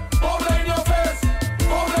face, bubble in your face,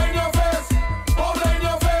 bubble in your face, bubble in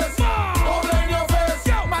your face, bubble in your face.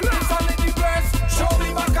 Man, it's all in the grass. Show me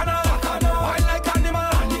bacana, why like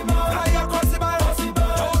animal, fly across the bar.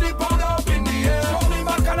 Throw the powder up in the air. Show me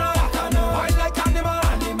bacana, why like animal,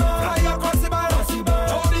 fly across the bar.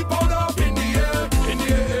 Throw the powder up in the air, in the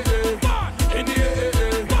air, in the air,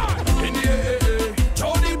 in the air.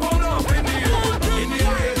 Throw the powder up in the air, in the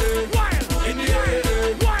air, in the air,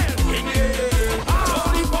 in the air. Throw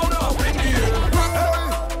the powder up in the air.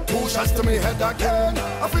 2 shots to me head again.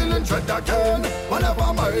 I'm feeling dread again.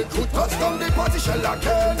 Whenever my crew touch down the party shell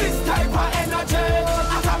again. This type of energy,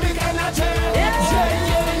 atomic energy. Yeah.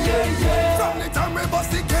 From the time we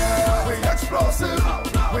bust the game, we explosive.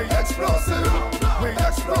 We explosive. We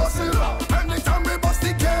explosive. Anytime we bust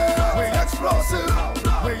the game, we explosive.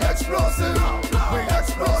 We explosive. We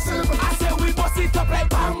explosive. I say we bust it up like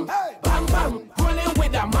bang, bang, bang. Rolling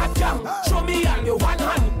with a mad jam. Show me on your one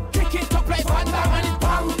hand. Kick it up like one bang and it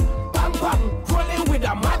bang, bang, bang. Rolling with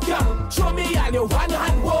a mad jam. Show me on your one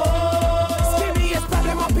hand. Whoa. Skinniest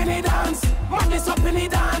problem up in the dance. Madness up in the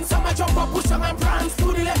dance. Some a jump up, push on and prance.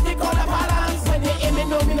 To the left, they call a balance. When they aim it,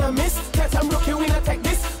 no me no miss. Cause I'm rookie, we not take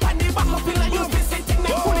this. When they back up in like you miss it. Take me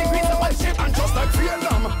fully green, the one shit. And just like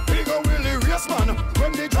Vietnam, we go really race man.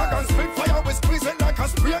 When the dragons spit fire, we squeeze it like a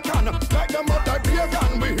spray can. Like the mother beer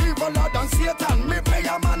gun, we eviler than Satan. Me pay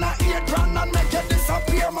a man a 8 grand and make it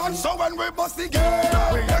disappear, man. So when we bust the game,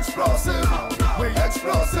 we explosive. We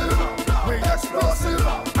explosive. We explosive.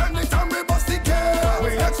 Anytime we bust the game,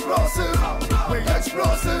 we explosive. We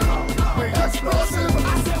explosive. We explosive.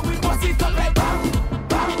 I say we bust it up like bang,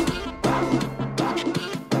 bang, bang, bang.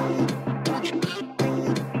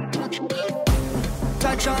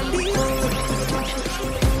 Touch on the hood.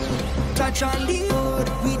 Touch on the hood.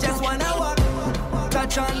 We just wanna walk.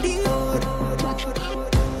 Touch on the hood.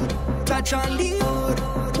 Touch on the hood.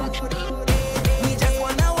 We just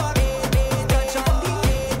wanna walk. Touch on the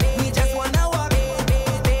hood. We just wanna walk.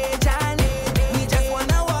 We just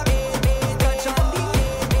wanna walk. Touch on the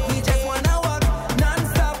hood. We just wanna walk.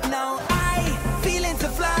 Non-stop now. I feeling to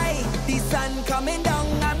fly. The sun coming down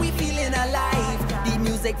and we feeling alive. The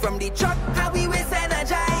music from the truck, how we was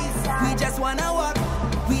energized. We just wanna walk.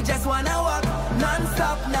 We just wanna walk.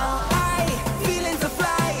 Non-stop now. I feeling to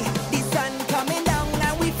fly. The sun coming down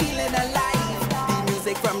and we feeling alive. The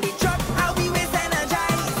music from the truck, how we was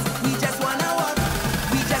energized. We just wanna walk.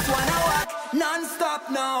 We just wanna walk. Non-stop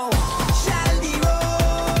now. Shall the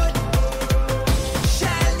road.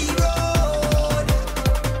 Shall the road.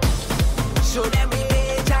 Show them we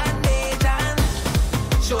Bejan.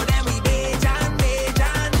 Show them we Bejan.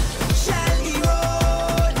 Shall the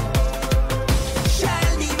road.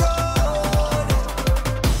 Shall the road.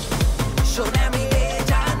 Show them we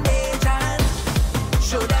Bejan.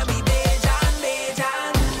 Show them we Bejan.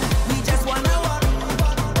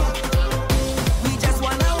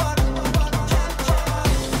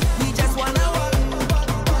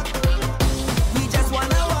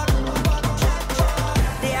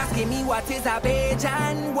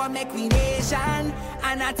 want make we nation,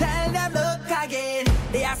 and I tell them look again.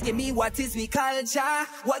 They asking me what is we culture,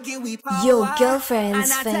 what give we power. Your girlfriend's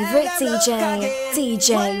and I tell favorite them, look DJ, again.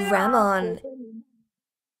 DJ Ramon.